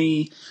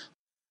economy.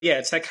 Yeah,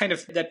 it's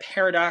that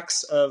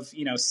paradox of,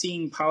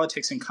 seeing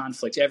politics and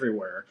conflict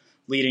everywhere,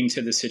 leading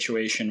to the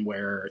situation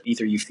where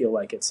either you feel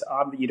like it's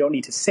you don't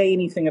need to say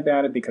anything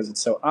about it because it's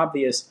so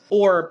obvious,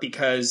 or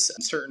because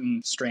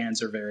certain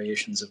strands or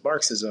variations of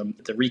Marxism,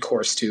 the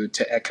recourse to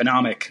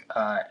economic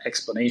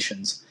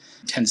explanations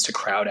tends to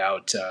crowd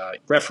out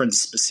reference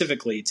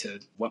specifically to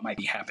what might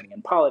be happening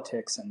in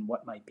politics and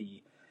what might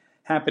be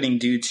happening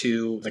due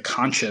to the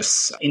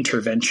conscious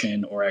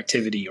intervention or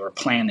activity or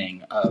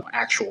planning of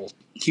actual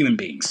human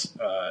beings.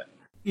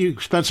 You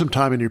spent some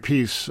time in your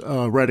piece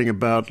writing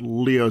about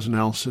Leo's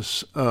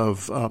analysis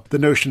of the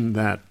notion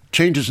that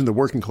changes in the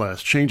working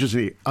class,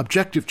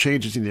 objective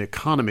changes in the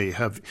economy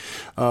have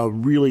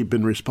really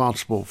been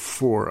responsible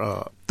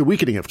for the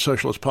weakening of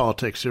socialist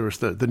politics. There was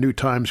the New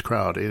Times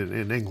crowd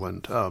in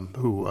England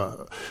who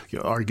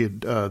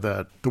argued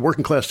that the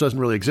working class doesn't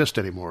really exist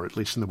anymore, at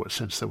least in the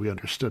sense that we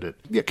understood it.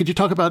 Yeah, could you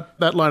talk about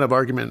that line of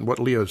argument and what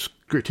Leo's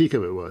critique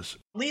of it was?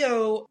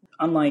 Leo,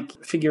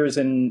 unlike figures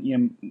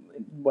in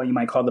what you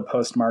might call the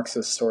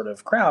post-Marxist sort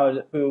of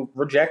crowd, who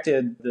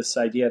rejected this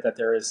idea that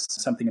there is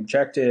something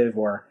objective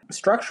or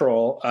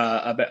structural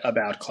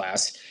about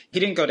class, he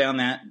didn't go down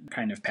that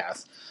kind of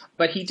path.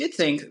 But he did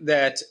think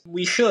that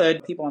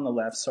people on the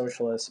left,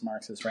 socialists,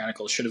 Marxists,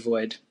 radicals, should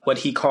avoid what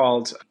he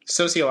called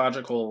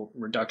sociological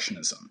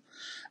reductionism.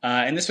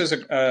 And this was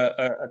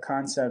a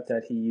concept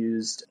that he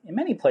used in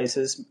many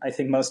places, I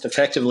think most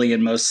effectively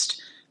and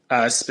most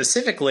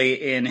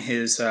specifically in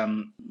his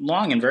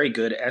long and very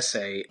good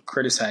essay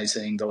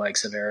criticizing the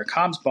likes of Eric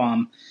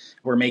Hobsbawm,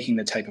 were making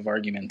the type of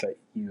argument that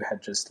you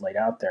had just laid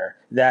out there,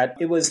 that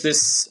it was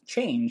this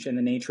change in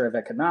the nature of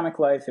economic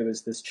life, it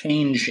was this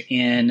change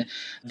in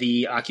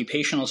the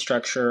occupational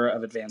structure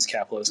of advanced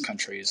capitalist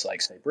countries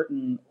like, say,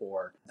 Britain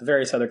or the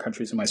various other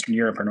countries in Western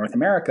Europe or North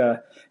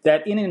America,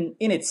 that in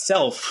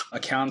itself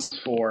accounts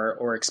for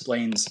or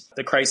explains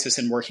the crisis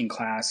in working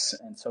class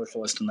and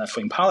socialist and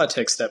left-wing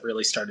politics that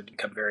really started to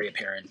become very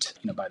apparent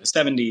by the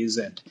 70s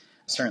and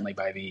certainly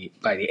by the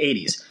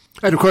 80s.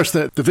 And of course,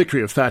 the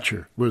victory of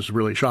Thatcher was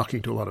really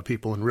shocking to a lot of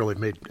people and really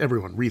made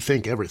everyone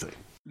rethink everything.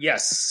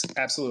 Yes,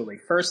 absolutely.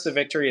 First, the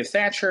victory of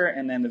Thatcher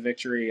and then the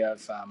victory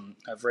of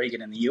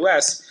Reagan in the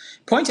U.S.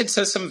 pointed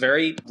to some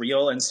very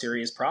real and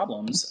serious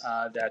problems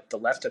that the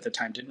left at the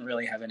time didn't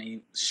really have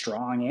any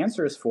strong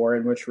answers for,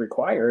 and which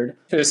required,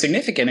 to a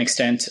significant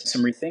extent,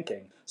 some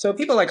rethinking. So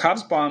people like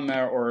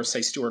Hobsbawm or,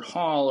 say, Stuart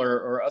Hall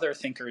or other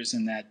thinkers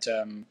in that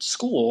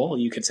school,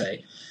 you could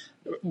say,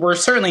 were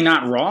certainly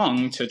not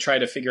wrong to try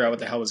to figure out what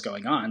the hell was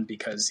going on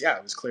because,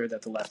 it was clear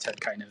that the left had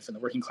kind of, and the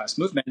working class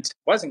movement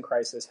was in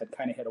crisis, had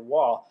kind of hit a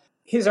wall.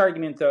 His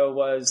argument, though,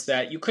 was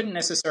that you couldn't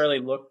necessarily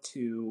look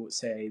to,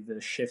 say, the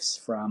shifts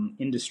from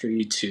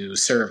industry to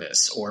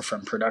service or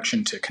from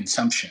production to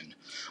consumption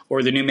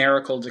or the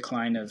numerical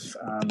decline of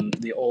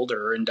the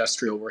older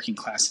industrial working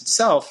class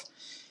itself.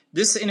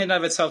 This in and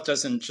of itself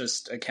doesn't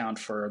just account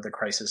for the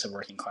crisis of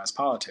working class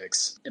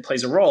politics. It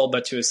plays a role,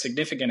 but to a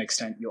significant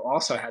extent, you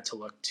also had to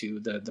look to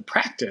the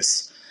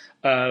practice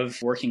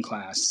of working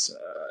class,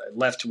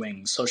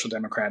 left-wing, social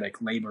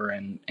democratic, labor,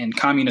 and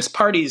communist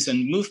parties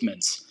and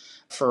movements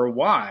for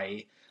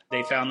why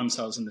they found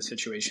themselves in the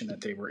situation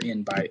that they were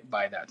in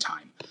by that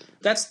time.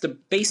 That's the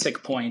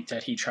basic point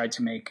that he tried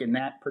to make in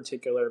that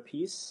particular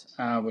piece,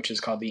 which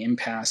is called The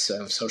Impasse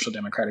of Social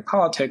Democratic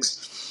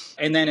Politics,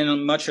 and then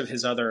in much of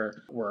his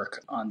other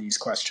work on these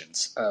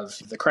questions of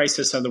the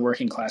crisis of the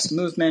working class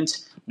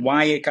movement,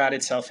 why it got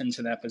itself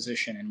into that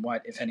position, and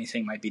what, if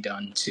anything, might be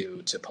done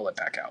to pull it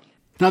back out.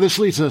 Now, this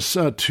leads us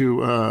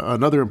to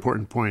another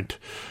important point,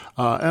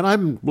 and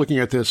I'm looking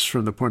at this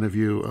from the point of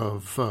view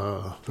of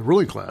the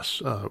ruling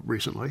class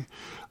recently,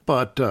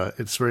 but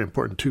it's very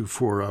important, too,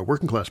 for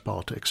working class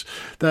politics,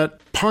 that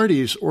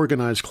parties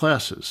organize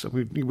classes.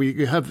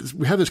 We have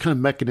this kind of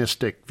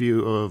mechanistic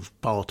view of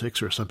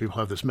politics, or some people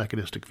have this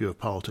mechanistic view of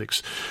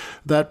politics,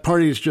 that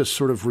parties just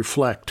sort of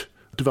reflect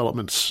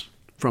developments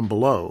from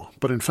below.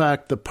 But in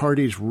fact, the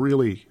parties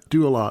really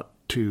do a lot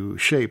to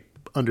shape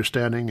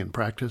understanding and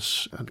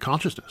practice and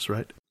consciousness,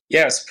 right?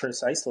 Yes,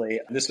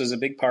 precisely. This was a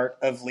big part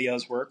of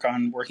Leo's work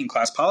on working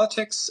class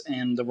politics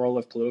and the role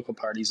of political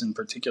parties in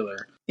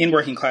particular in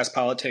working class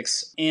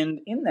politics.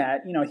 And in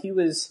that, he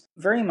was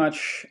very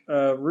much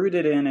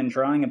rooted in and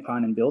drawing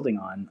upon and building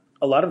on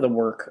a lot of the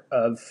work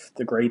of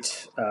the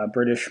great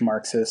British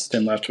Marxist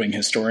and left-wing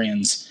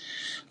historians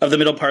of the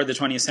middle part of the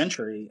 20th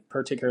century,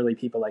 particularly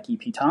people like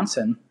E.P.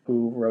 Thompson,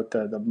 who wrote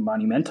the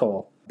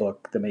monumental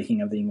book, The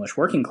Making of the English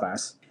Working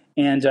Class.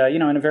 And,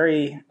 in a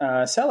very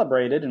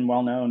celebrated and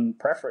well-known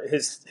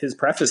his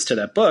preface to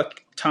that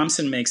book,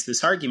 Thompson makes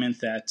this argument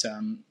that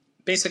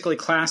basically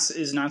class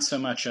is not so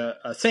much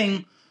a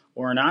thing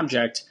or an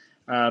object,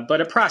 but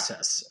a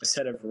process, a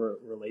set of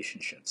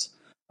relationships.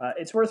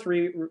 It's worth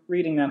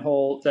reading that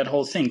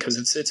whole thing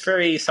because it's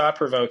very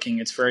thought-provoking.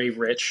 It's very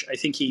rich. I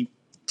think he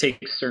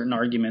takes certain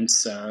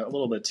arguments a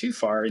little bit too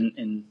far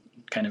in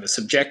kind of a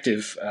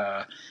subjective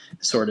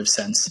sort of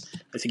sense.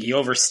 I think he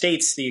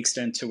overstates the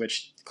extent to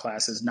which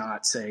class is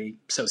not, say,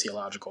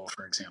 sociological,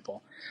 for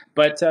example.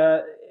 But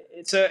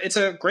it's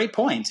a great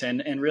point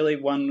and really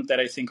one that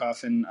I think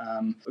often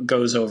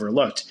goes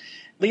overlooked.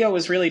 Leo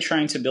was really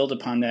trying to build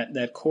upon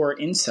that core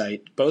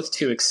insight, both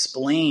to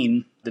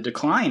explain the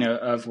decline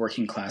of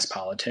working class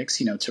politics,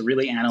 to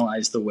really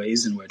analyze the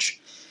ways in which,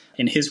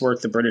 in his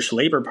work, the British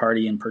Labour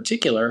Party in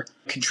particular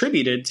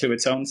contributed to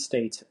its own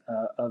state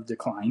of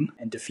decline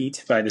and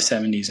defeat by the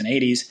 70s and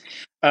 80s.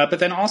 But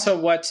then also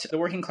what the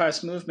working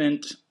class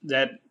movement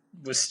that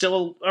was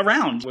still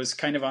around, was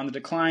kind of on the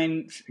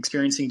decline,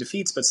 experiencing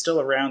defeats, but still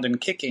around and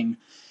kicking,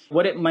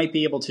 what it might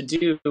be able to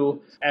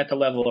do at the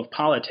level of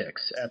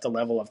politics, at the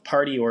level of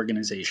party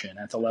organization,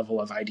 at the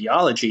level of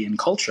ideology and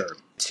culture,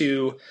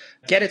 to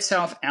get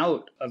itself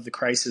out of the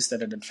crisis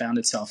that it had found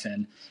itself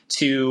in,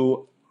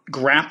 to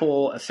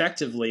grapple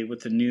effectively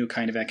with the new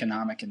kind of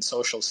economic and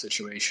social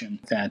situation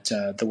that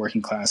the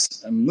working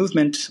class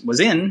movement was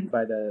in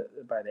by the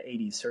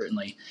 80s,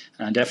 certainly,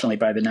 definitely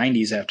by the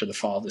 90s after the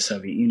fall of the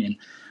Soviet Union,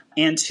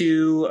 and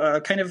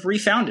to kind of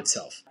refound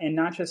itself and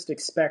not just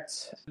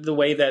expect the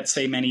way that,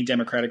 say, many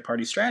Democratic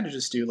Party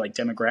strategists do, like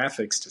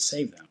demographics, to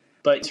save them,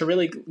 but to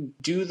really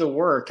do the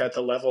work at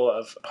the level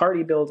of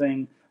party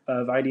building,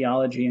 of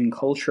ideology and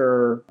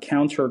culture,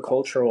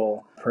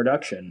 countercultural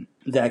production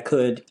that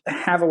could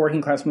have a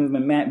working class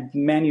movement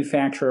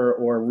manufacture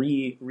or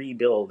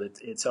rebuild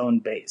its own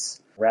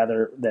base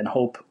rather than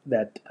hope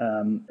that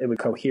it would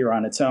cohere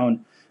on its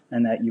own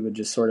and that you would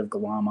just sort of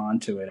glom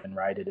onto it and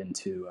ride it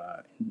into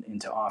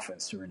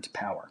office or into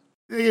power.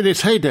 In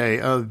its heyday,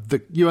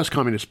 the U.S.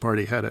 Communist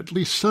Party had at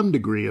least some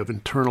degree of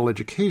internal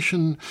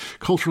education,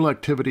 cultural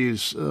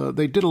activities.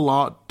 They did a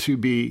lot to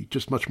be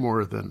just much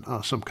more than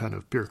some kind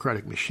of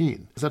bureaucratic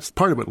machine. That's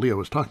part of what Leo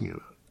was talking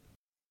about.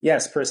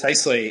 Yes,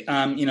 precisely.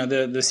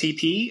 The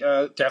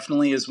CP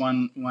definitely is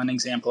one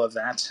example of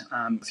that.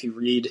 If you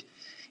read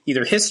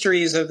either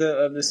histories of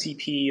the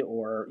CP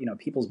or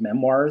people's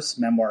memoirs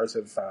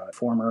of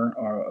former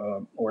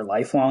or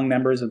lifelong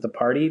members of the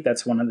party,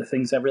 that's one of the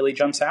things that really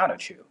jumps out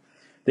at you.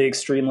 The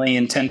extremely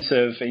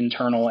intensive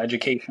internal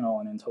educational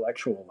and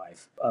intellectual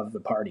life of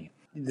the party.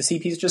 The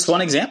CP is just one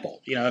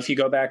example. If you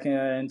go back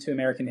into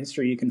American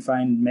history, you can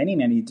find many,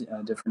 many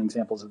different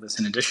examples of this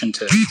in addition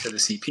to the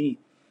CP.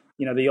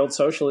 The Old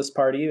Socialist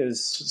Party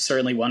is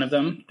certainly one of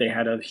them. They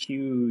had a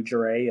huge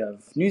array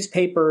of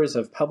newspapers,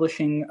 of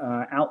publishing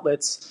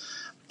outlets,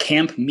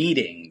 camp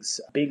meetings,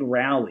 big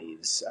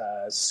rallies,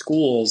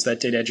 schools that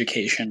did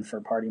education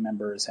for party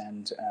members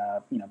and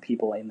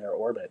people in their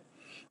orbit.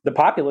 The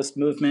populist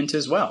movement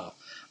as well.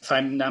 If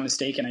I'm not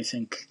mistaken, I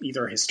think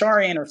either a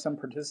historian or some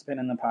participant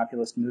in the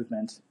populist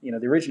movement,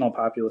 the original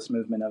populist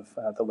movement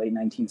of the late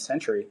 19th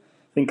century,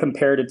 I think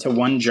compared it to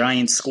one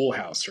giant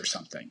schoolhouse or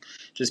something.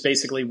 Just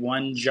basically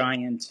one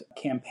giant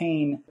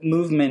campaign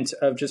movement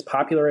of just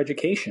popular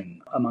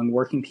education among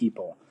working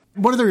people.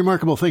 One of the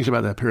remarkable things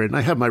about that period, and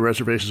I have my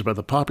reservations about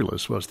the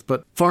populists,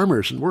 but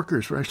farmers and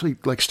workers were actually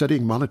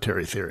studying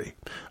monetary theory.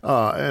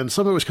 And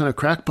some of it was kind of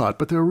crackpot,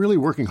 but they were really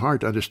working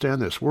hard to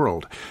understand this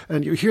world.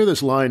 And you hear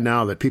this line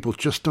now that people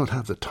just don't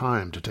have the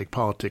time to take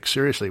politics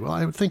seriously. Well,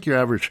 I would think your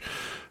average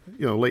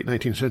late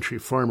 19th century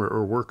farmer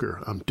or worker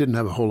didn't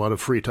have a whole lot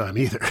of free time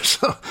either.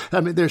 So,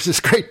 there's this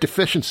great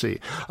deficiency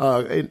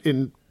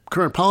in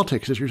current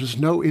politics. There's just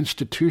no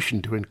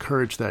institution to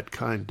encourage that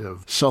kind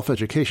of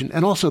self-education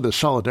and also the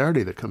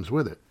solidarity that comes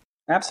with it.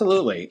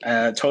 Absolutely.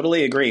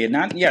 Totally agree. And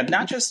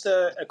not just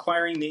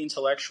acquiring the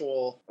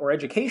intellectual or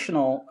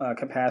educational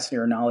capacity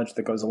or knowledge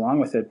that goes along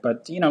with it,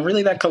 but,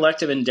 really that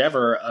collective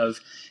endeavor of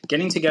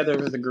getting together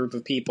with a group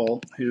of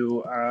people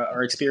who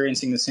are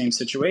experiencing the same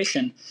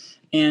situation.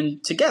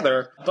 And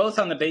together, both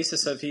on the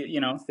basis of,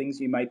 things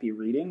you might be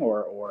reading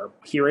or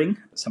hearing,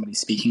 somebody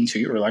speaking to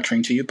you or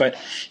lecturing to you, but,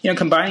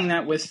 combining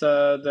that with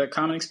the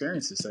common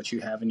experiences that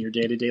you have in your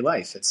day-to-day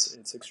life.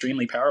 It's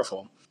extremely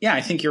powerful. Yeah, I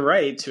think you're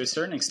right. To a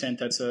certain extent,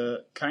 that's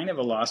a kind of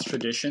a lost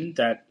tradition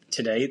that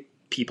today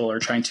people are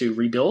trying to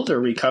rebuild or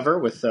recover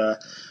with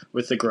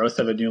the growth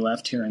of a new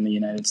left here in the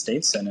United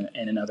States and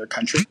in other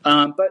countries.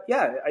 But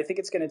yeah, I think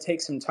it's going to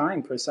take some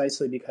time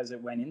precisely because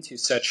it went into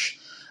such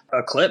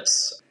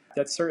eclipse.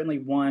 That's certainly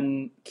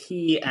one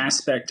key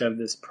aspect of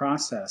this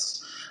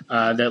process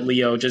that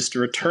Leo just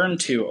returned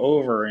to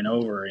over and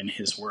over in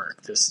his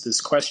work, this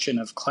question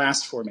of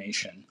class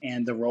formation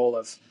and the role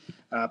of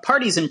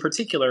parties in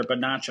particular, but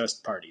not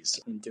just parties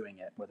in doing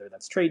it, whether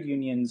that's trade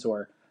unions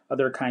or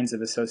other kinds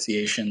of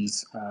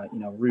associations,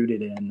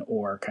 rooted in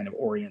or kind of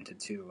oriented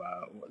to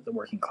the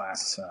working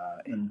class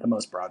in the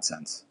most broad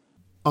sense.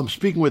 I'm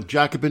speaking with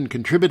Jacobin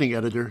contributing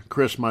editor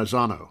Chris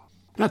Maisano.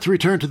 Now, to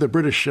return to the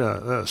British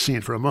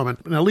scene for a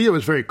moment, now Leo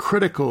is very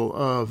critical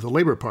of the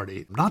Labour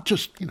Party, not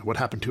just what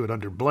happened to it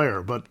under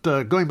Blair, but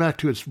going back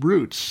to its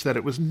roots, that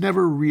it was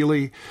never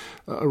really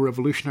a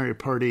revolutionary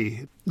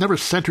party, never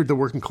centered the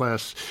working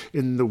class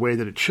in the way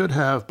that it should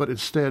have, but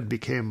instead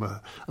became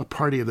a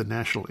party of the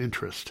national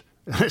interest.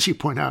 As you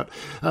point out,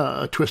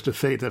 a twist of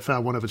fate that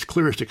found one of its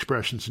clearest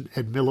expressions in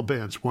Ed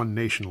Miliband's One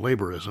Nation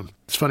Labourism.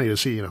 It's funny to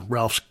see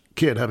Ralph's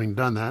kid having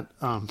done that,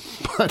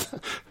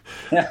 but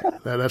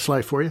that's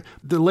life for you.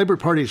 The Labour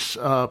Party's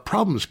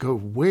problems go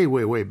way,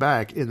 way, way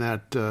back in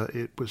that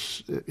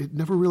it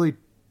never really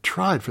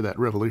tried for that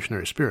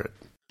revolutionary spirit.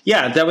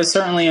 Yeah, that was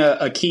certainly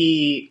a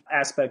key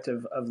aspect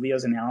of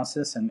Leo's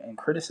analysis and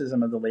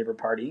criticism of the Labour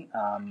Party,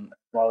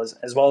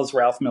 as well as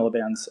Ralph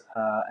Miliband's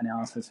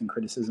analysis and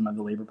criticism of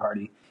the Labour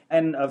Party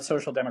and of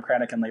social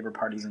democratic and Labour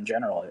parties in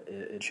general,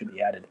 it should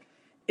be added.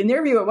 In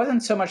their view, it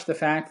wasn't so much the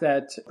fact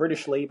that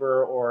British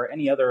Labour or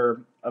any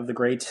other of the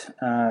great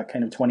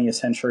kind of 20th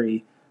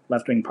century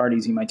left-wing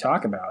parties you might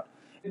talk about.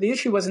 The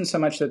issue wasn't so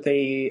much that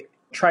they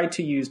tried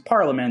to use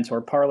parliament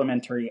or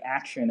parliamentary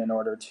action in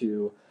order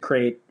to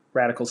create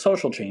radical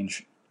social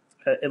change,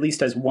 at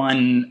least as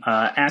one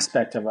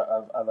aspect of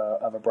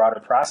a broader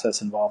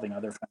process involving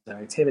other forms of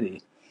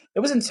activity. It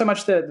wasn't so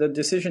much the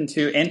decision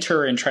to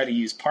enter and try to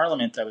use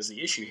parliament that was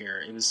the issue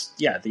here. It was,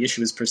 the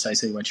issue was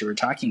precisely what you were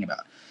talking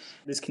about.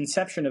 This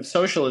conception of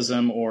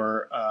socialism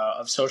or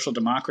of social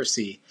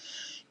democracy,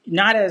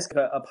 not as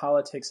a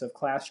politics of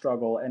class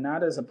struggle and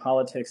not as a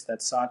politics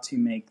that sought to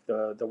make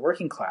the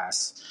working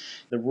class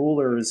the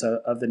rulers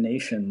of the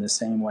nation the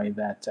same way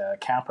that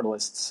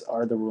capitalists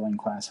are the ruling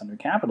class under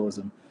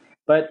capitalism,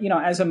 but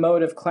as a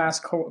mode of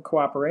class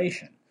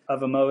cooperation,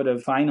 of a mode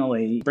of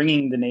finally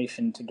bringing the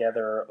nation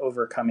together,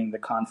 overcoming the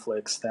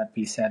conflicts that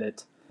beset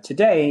it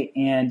today,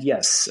 and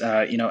yes,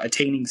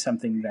 attaining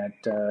something that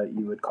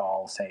you would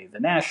call, say, the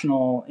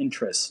national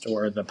interest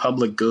or the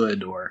public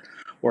good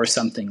or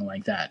something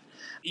like that.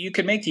 You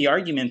could make the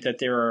argument that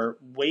there are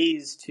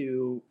ways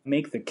to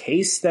make the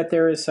case that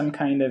there is some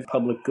kind of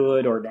public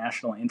good or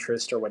national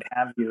interest or what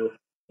have you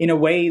in a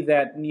way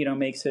that,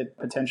 makes it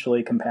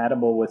potentially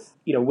compatible with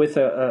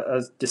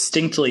a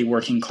distinctly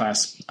working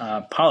class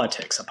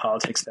politics, a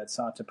politics that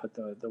sought to put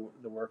the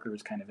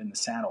workers kind of in the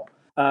saddle.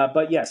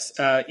 But yes,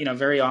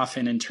 very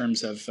often in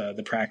terms of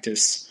the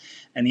practice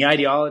and the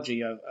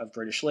ideology of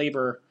British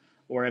Labour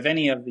or of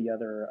any of the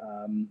other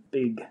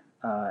big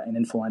and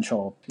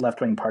influential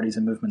left-wing parties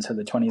and movements of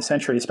the 20th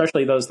century,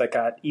 especially those that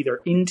got either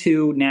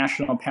into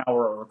national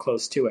power or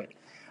close to it.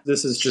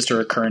 This is just a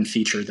recurrent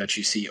feature that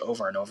you see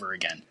over and over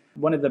again.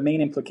 One of the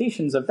main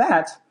implications of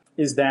that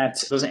is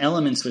that those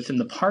elements within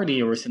the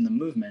party or within the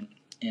movement,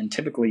 and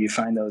typically you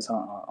find those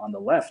on the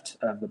left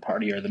of the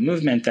party or the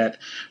movement that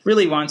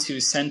really want to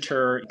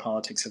center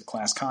politics of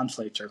class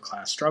conflict or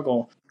class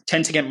struggle,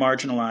 tend to get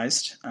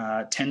marginalized,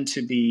 tend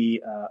to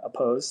be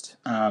opposed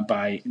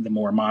by the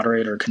more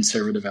moderate or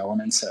conservative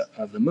elements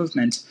of the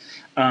movement.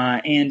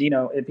 And,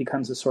 it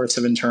becomes a source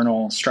of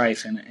internal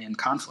strife and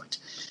conflict.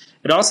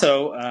 It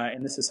also,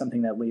 and this is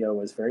something that Leo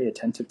was very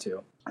attentive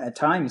to, at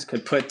times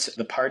could put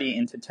the party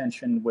into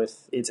tension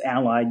with its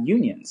allied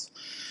unions.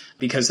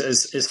 Because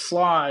as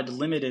flawed,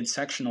 limited,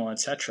 sectional,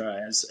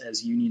 etc.,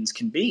 as unions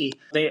can be,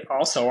 they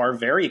also are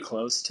very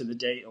close to the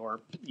day,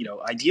 or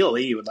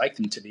ideally you would like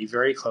them to be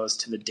very close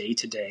to the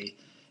day-to-day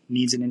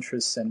needs and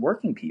interests and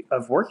working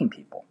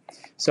people.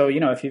 So,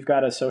 if you've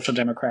got a social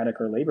democratic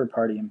or labor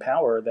party in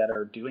power that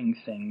are doing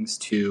things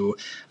to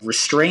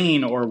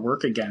restrain or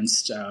work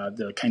against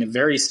the kind of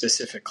very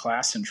specific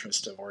class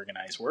interest of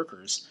organized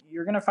workers,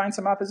 you're going to find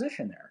some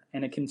opposition there.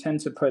 And it can tend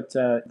to put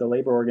the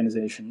labor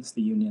organizations,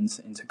 the unions,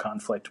 into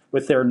conflict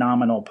with their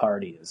nominal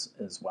parties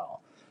as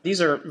well.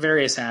 These are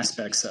various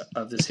aspects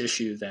of this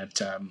issue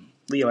that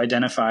Leo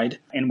identified,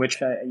 and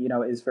which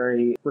is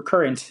very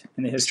recurrent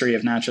in the history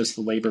of not just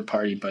the Labor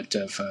Party, but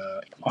of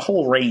a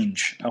whole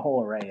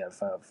array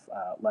of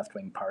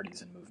left-wing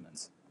parties and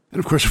movements. And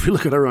of course, if we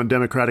look at our own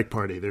Democratic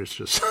Party, there's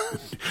just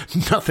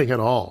nothing at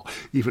all,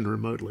 even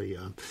remotely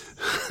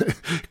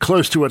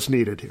close to what's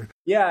needed here.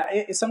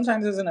 Yeah,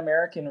 sometimes as an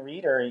American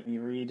reader,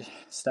 you read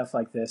stuff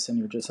like this and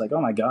you're just like, oh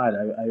my God,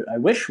 I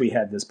wish we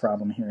had this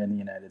problem here in the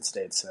United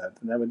States.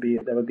 That would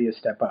be a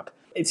step up.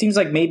 It seems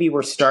like maybe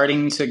we're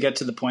starting to get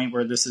to the point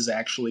where this is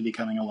actually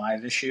becoming a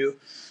live issue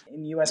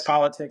in U.S.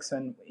 politics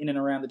and in and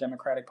around the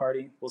Democratic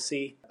Party. We'll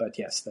see. But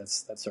yes,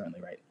 that's certainly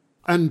right.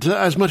 And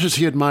as much as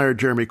he admired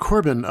Jeremy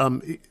Corbyn,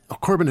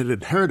 Corbyn had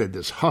inherited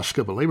this husk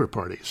of a Labour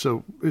Party,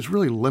 so it was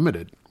really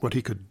limited what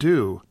he could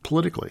do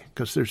politically,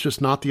 because there's just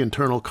not the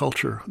internal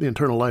culture, the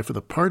internal life of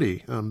the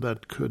party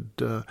that could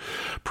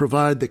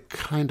provide the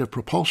kind of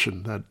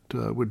propulsion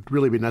that would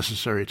really be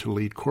necessary to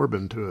lead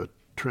Corbyn to a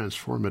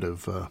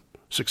transformative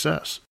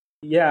success.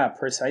 Yeah,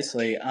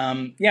 precisely.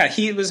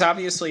 He was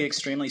obviously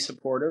extremely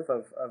supportive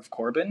of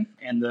Corbyn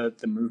and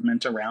the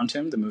movement around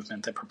him, the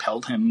movement that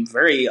propelled him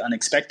very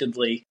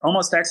unexpectedly,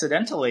 almost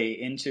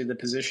accidentally, into the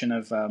position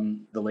of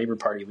the Labour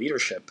Party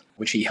leadership,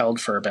 which he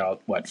held for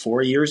about,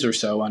 4 years or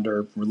so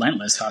under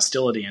relentless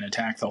hostility and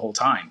attack the whole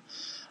time.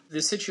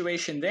 The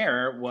situation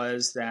there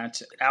was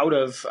that out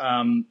of,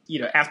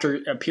 after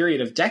a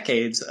period of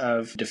decades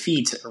of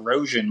defeat,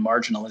 erosion,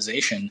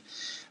 marginalization,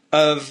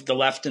 of the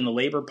left and the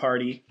Labour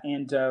Party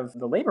and of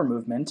the Labour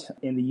movement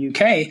in the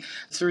UK,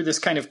 through this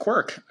kind of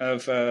quirk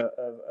of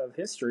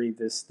history,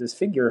 this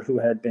figure who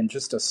had been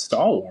just a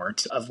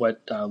stalwart of what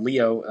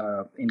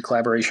Leo, in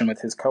collaboration with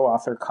his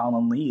co-author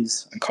Colin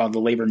Lees, called the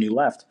Labour New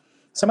Left,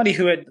 somebody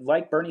who had,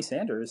 like Bernie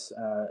Sanders,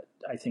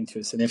 I think to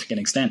a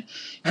significant extent,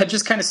 had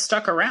just kind of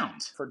stuck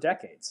around for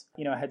decades,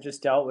 had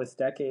just dealt with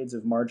decades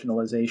of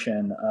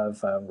marginalization,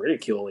 of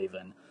ridicule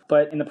even,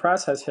 but in the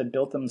process had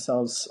built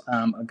themselves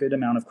a good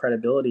amount of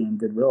credibility and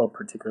goodwill,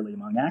 particularly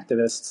among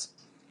activists,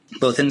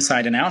 both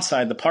inside and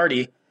outside the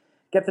party,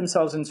 get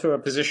themselves into a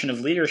position of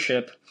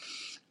leadership,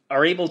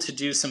 are able to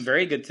do some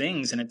very good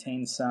things and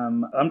attain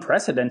some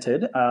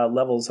unprecedented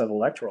levels of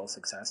electoral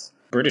success.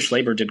 British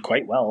Labour did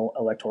quite well,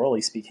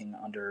 electorally speaking,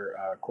 under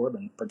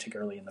Corbyn,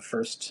 particularly in the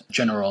first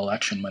general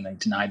election when they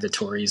denied the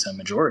Tories a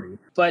majority.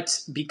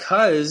 But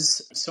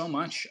because so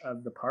much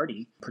of the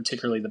party,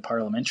 particularly the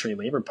parliamentary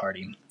Labour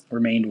Party,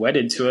 remained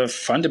wedded to a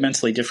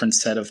fundamentally different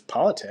set of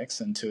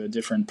politics and to a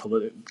different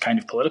kind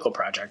of political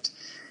project,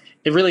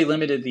 it really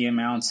limited the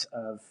amount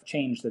of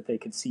change that they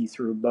could see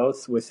through,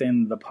 both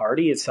within the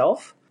party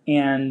itself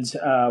and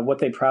what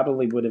they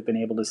probably would have been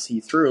able to see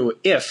through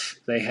if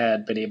they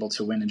had been able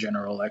to win a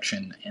general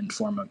election and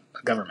form a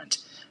government.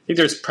 I think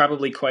there's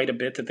probably quite a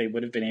bit that they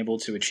would have been able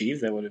to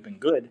achieve that would have been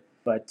good,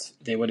 but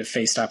they would have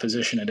faced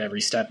opposition at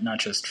every step, not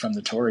just from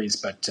the Tories,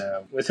 but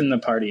within the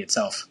party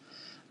itself.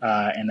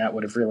 And that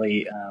would have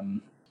really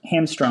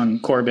hamstrung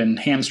Corbyn,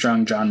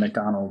 hamstrung John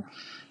McDonnell,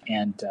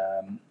 and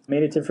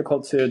made it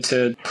difficult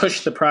to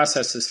push the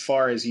process as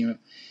far as you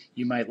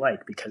might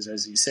like, because,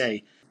 as you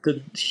say, the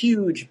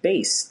huge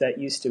base that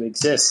used to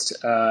exist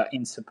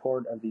in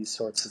support of these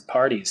sorts of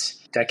parties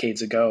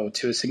decades ago,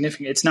 to a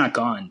significant, it's not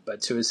gone,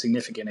 but to a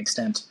significant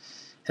extent,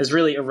 has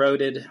really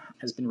eroded,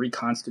 has been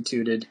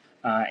reconstituted,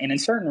 and in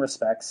certain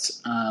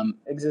respects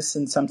exists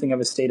in something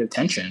of a state of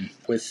tension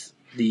with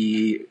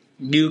the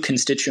new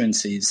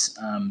constituencies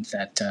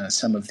that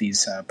some of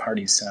these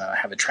parties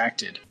have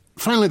attracted.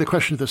 Finally, the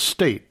question of the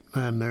state.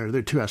 And there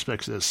are two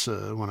aspects of this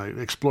I want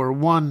to explore.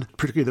 One,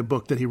 particularly the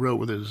book that he wrote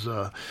with his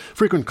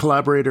frequent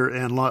collaborator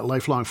and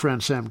lifelong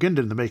friend Sam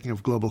Gindin, The Making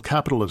of Global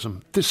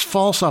Capitalism. This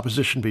false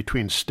opposition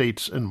between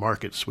states and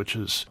markets, which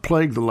has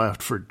plagued the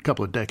left for a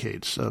couple of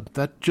decades,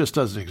 that just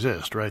doesn't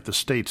exist, right? The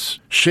states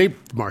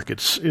shape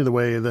markets in the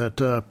way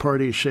that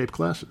parties shape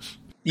classes.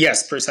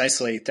 Yes,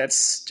 precisely.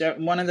 That's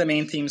one of the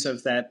main themes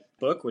of that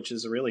book, which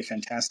is a really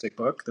fantastic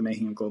book, The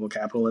Making of Global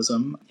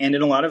Capitalism, and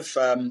in a lot of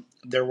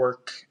their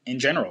work in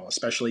general,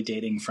 especially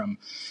dating from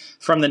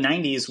the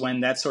 90s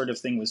when that sort of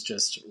thing was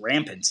just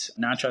rampant,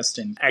 not just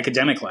in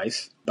academic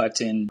life,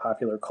 but in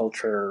popular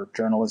culture,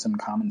 journalism,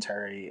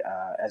 commentary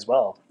as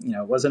well. You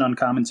know, it wasn't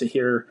uncommon to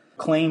hear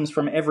claims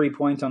from every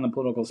point on the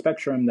political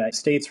spectrum that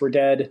states were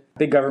dead,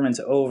 big government's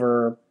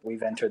over,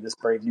 we've entered this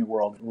brave new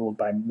world ruled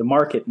by the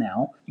market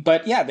now.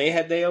 But yeah,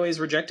 they always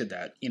rejected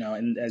that, you know,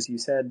 and as you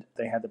said,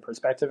 they had the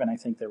perspective, and I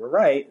think they were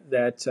right,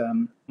 that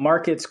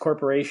markets,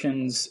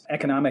 corporations,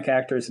 economic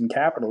actors in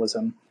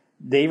capitalism,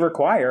 they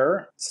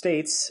require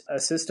states, a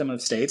system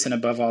of states, and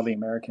above all the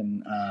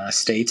American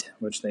state,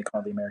 which they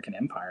call the American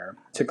empire,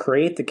 to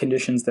create the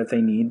conditions that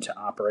they need to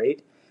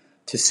operate,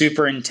 to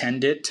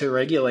superintend it, to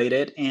regulate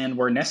it, and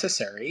where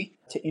necessary,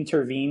 to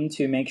intervene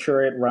to make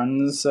sure it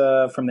runs,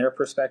 from their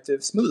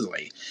perspective,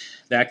 smoothly.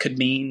 That could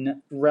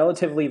mean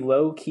relatively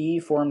low-key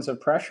forms of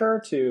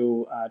pressure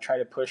to try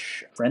to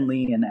push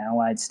friendly and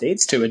allied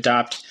states to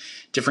adopt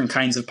different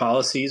kinds of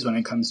policies when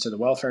it comes to the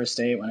welfare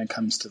state, when it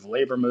comes to the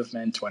labor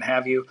movement, what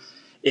have you.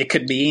 It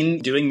could mean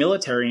doing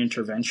military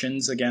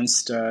interventions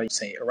against,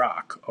 say,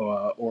 Iraq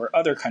or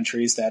other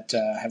countries that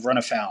have run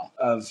afoul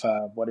of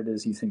what it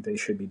is you think they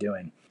should be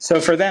doing.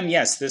 So for them,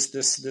 yes,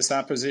 this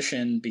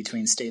opposition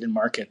between state and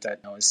market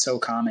that is so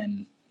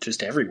common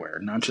just everywhere,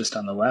 not just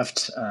on the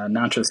left,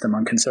 not just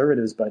among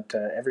conservatives, but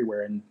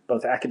everywhere in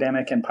both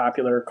academic and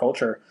popular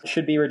culture,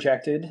 should be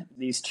rejected.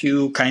 These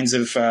two kinds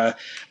of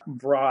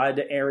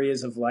broad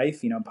areas of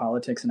life, you know,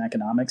 politics and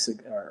economics,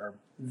 are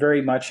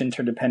very much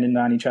interdependent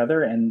on each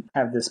other and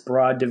have this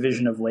broad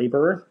division of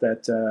labor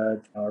that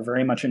are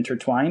very much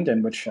intertwined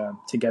and which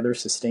together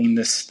sustain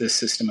this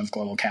system of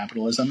global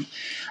capitalism.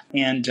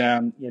 And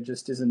it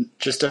just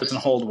doesn't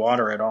hold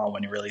water at all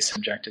when you really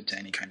subject it to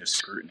any kind of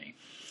scrutiny.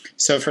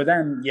 So for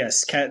them,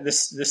 yes,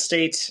 the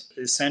state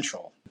is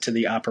central to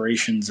the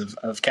operations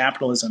of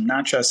capitalism,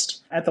 not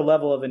just at the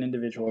level of an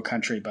individual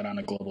country, but on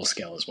a global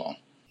scale as well.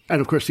 And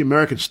of course, the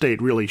American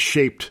state really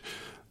shaped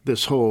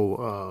this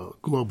whole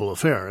global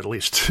affair, at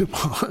least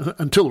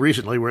until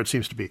recently, where it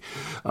seems to be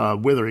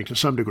withering to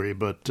some degree.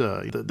 But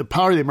the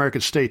power of the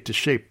American state to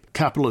shape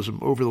capitalism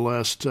over the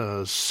last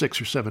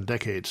 6 or 7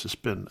 decades has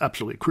been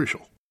absolutely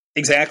crucial.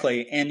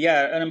 Exactly. And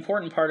yeah, an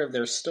important part of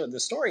the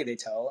story they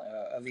tell,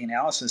 of the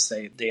analysis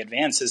they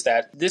advance, is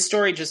that this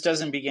story just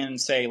doesn't begin,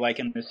 say, like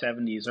in the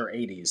 70s or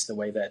 80s, the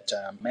way that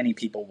many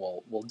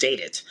people will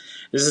date it.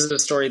 This is a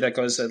story that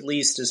goes at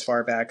least as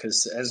far back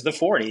as the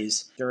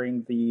 40s,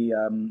 during the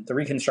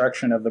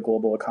reconstruction of the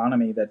global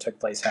economy that took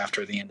place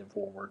after the end of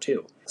World War II.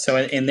 So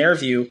in their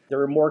view, there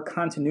were more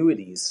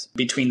continuities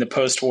between the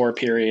post-war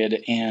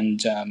period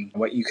and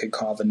what you could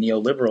call the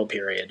neoliberal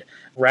period,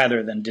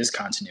 rather than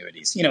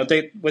discontinuities. You know,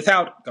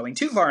 without going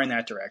too far in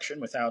that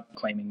direction, without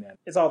claiming that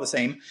it's all the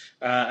same,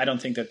 I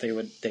don't think that they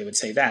would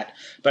say that.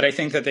 But I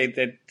think that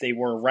they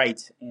were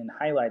right in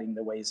highlighting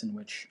the ways in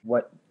which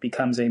what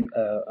becomes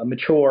a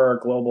mature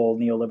global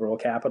neoliberal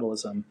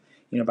capitalism,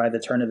 you know, by the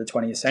turn of the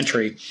 20th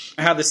century,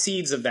 how the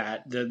seeds of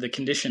that, the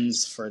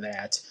conditions for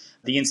that,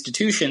 the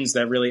institutions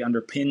that really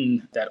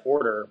underpin that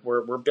order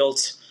were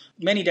built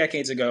many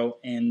decades ago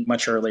and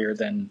much earlier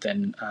than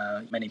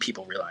many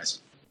people realize.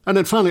 And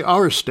then finally,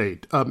 our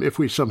state, if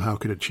we somehow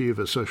could achieve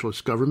a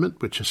socialist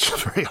government, which is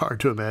very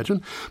hard to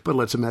imagine, but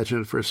let's imagine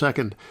it for a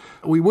second,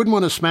 we wouldn't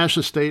want to smash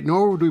the state,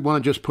 nor would we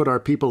want to just put our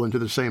people into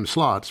the same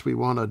slots. We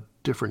want a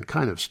different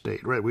kind of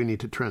state, right? We need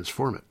to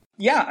transform it.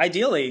 Yeah,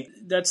 ideally.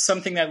 That's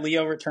something that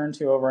Leo returned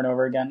to over and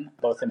over again,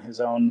 both in his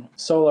own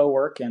solo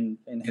work and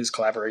in his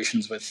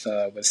collaborations with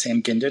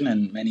Sam Gindin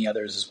and many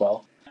others as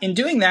well. In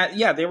doing that,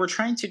 yeah, they were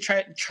trying to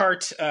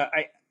chart,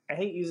 I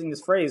hate using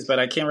this phrase, but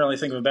I can't really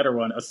think of a better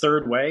one, a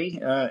third way,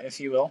 if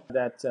you will,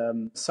 that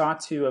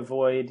sought to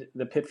avoid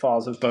the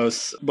pitfalls of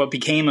both what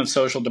became of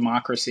social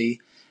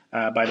democracy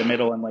by the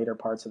middle and later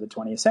parts of the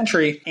 20th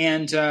century,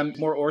 and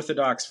more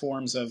orthodox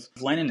forms of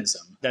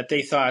Leninism that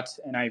they thought,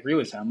 and I agree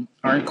with them,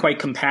 aren't quite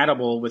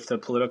compatible with the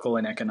political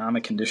and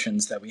economic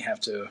conditions that we have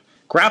to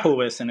grapple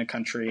with in a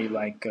country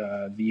like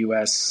the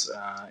U.S.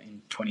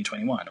 In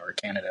 2021 or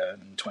Canada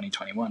in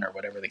 2021 or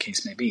whatever the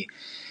case may be.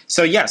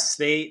 So yes,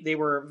 they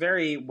were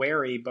very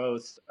wary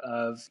both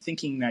of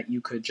thinking that you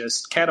could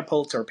just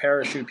catapult or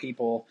parachute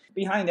people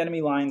behind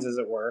enemy lines, as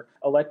it were,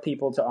 elect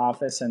people to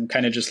office and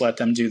kind of just let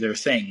them do their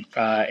thing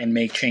and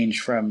make change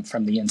from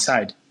the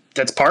inside.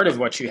 That's part of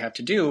what you have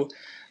to do,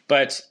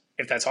 but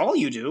if that's all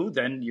you do,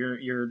 then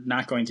you're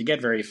not going to get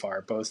very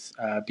far, both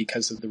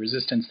because of the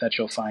resistance that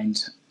you'll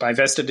find by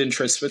vested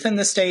interests within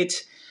the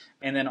state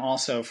and then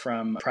also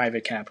from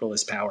private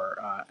capitalist power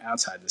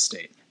outside the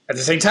state. At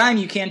the same time,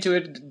 you can't do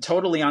it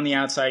totally on the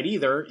outside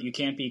either. You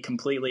can't be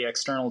completely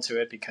external to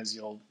it because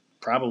you'll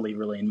probably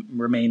really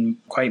remain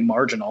quite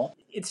marginal.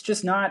 It's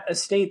just not a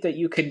state that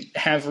you could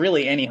have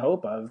really any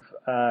hope of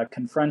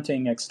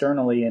confronting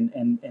externally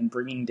and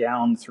bringing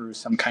down through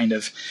some kind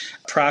of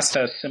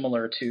process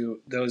similar to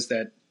those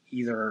that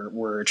either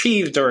were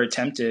achieved or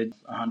attempted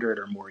 100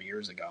 or more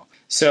years ago.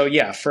 So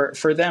yeah,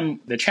 for them,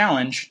 the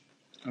challenge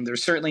and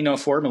there's certainly no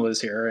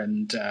formulas here,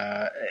 and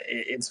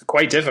it's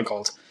quite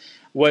difficult,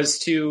 was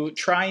to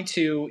try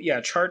to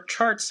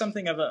chart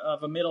something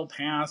of a middle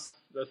path,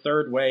 the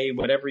third way,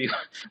 whatever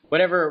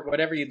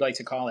you'd like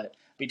to call it,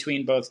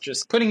 between both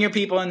just putting your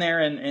people in there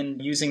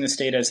and using the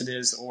state as it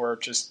is, or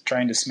just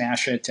trying to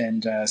smash it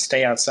and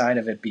stay outside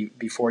of it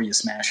before you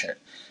smash it.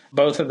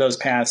 Both of those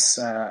paths,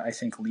 I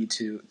think, lead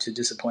to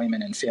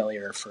disappointment and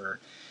failure for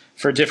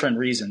different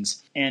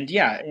reasons. And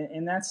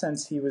in that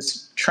sense, he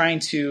was trying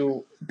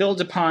to build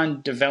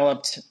upon,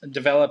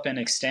 develop and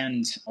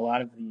extend a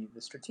lot of the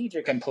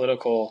strategic and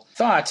political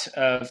thought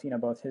of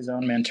both his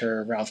own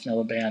mentor, Ralph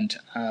Miliband,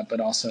 but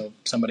also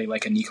somebody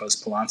like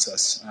Nikos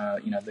Poulantzas,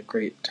 the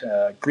great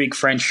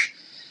Greek-French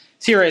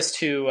theorist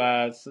who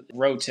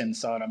wrote and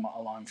thought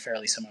along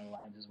fairly similar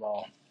lines as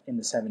well in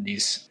the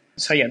 70s.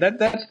 So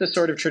that's the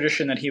sort of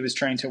tradition that he was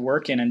trying to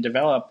work in and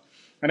develop.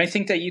 And I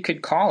think that you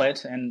could call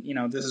it, and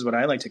this is what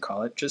I like to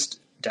call it, just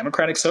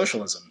democratic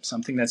socialism,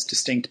 something that's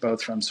distinct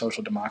both from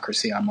social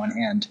democracy on one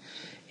hand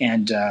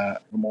and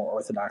more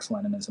orthodox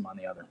Leninism on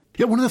the other.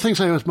 Yeah, one of the things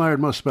I admired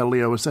most about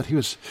Leo was that he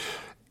was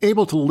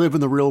able to live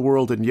in the real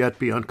world and yet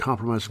be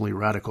uncompromisingly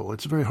radical.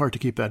 It's very hard to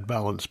keep that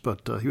balance,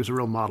 but he was a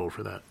real model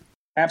for that.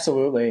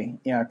 Absolutely.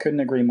 Yeah, couldn't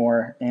agree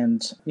more.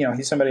 And,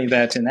 he's somebody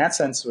that in that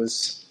sense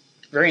was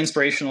very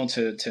inspirational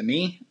to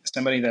me,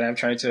 somebody that I've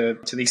tried to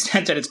the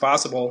extent that it's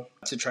possible,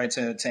 to try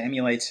to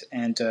emulate,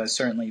 and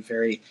certainly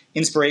very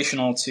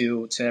inspirational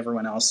to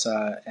everyone else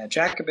at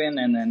Jacobin,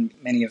 and then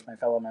many of my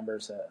fellow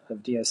members of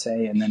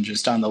DSA, and then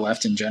just on the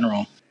left in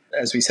general.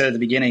 As we said at the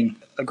beginning,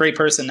 a great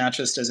person, not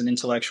just as an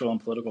intellectual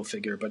and political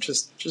figure, but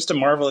just a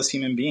marvelous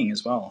human being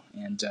as well.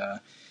 And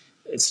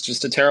it's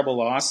just a terrible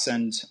loss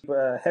and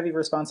a heavy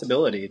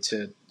responsibility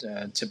to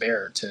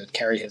bear, to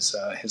carry his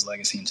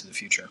legacy into the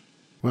future.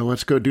 Well,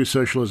 let's go do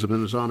socialism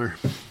in his honor.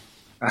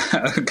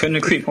 Couldn't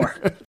agree more.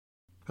 That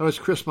was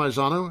Chris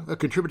Maisano, a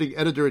contributing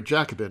editor at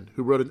Jacobin,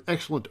 who wrote an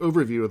excellent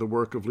overview of the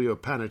work of Leo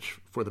Panitch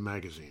for the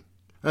magazine.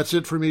 That's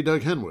it for me,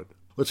 Doug Henwood.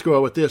 Let's go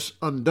out with this,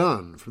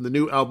 Undone, from the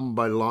new album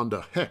by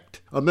Londa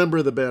Hecht, a member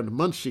of the band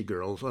Muncie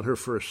Girls on her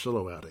first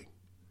solo outing.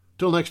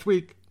 Till next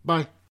week,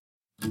 bye.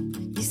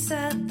 You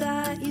said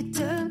that you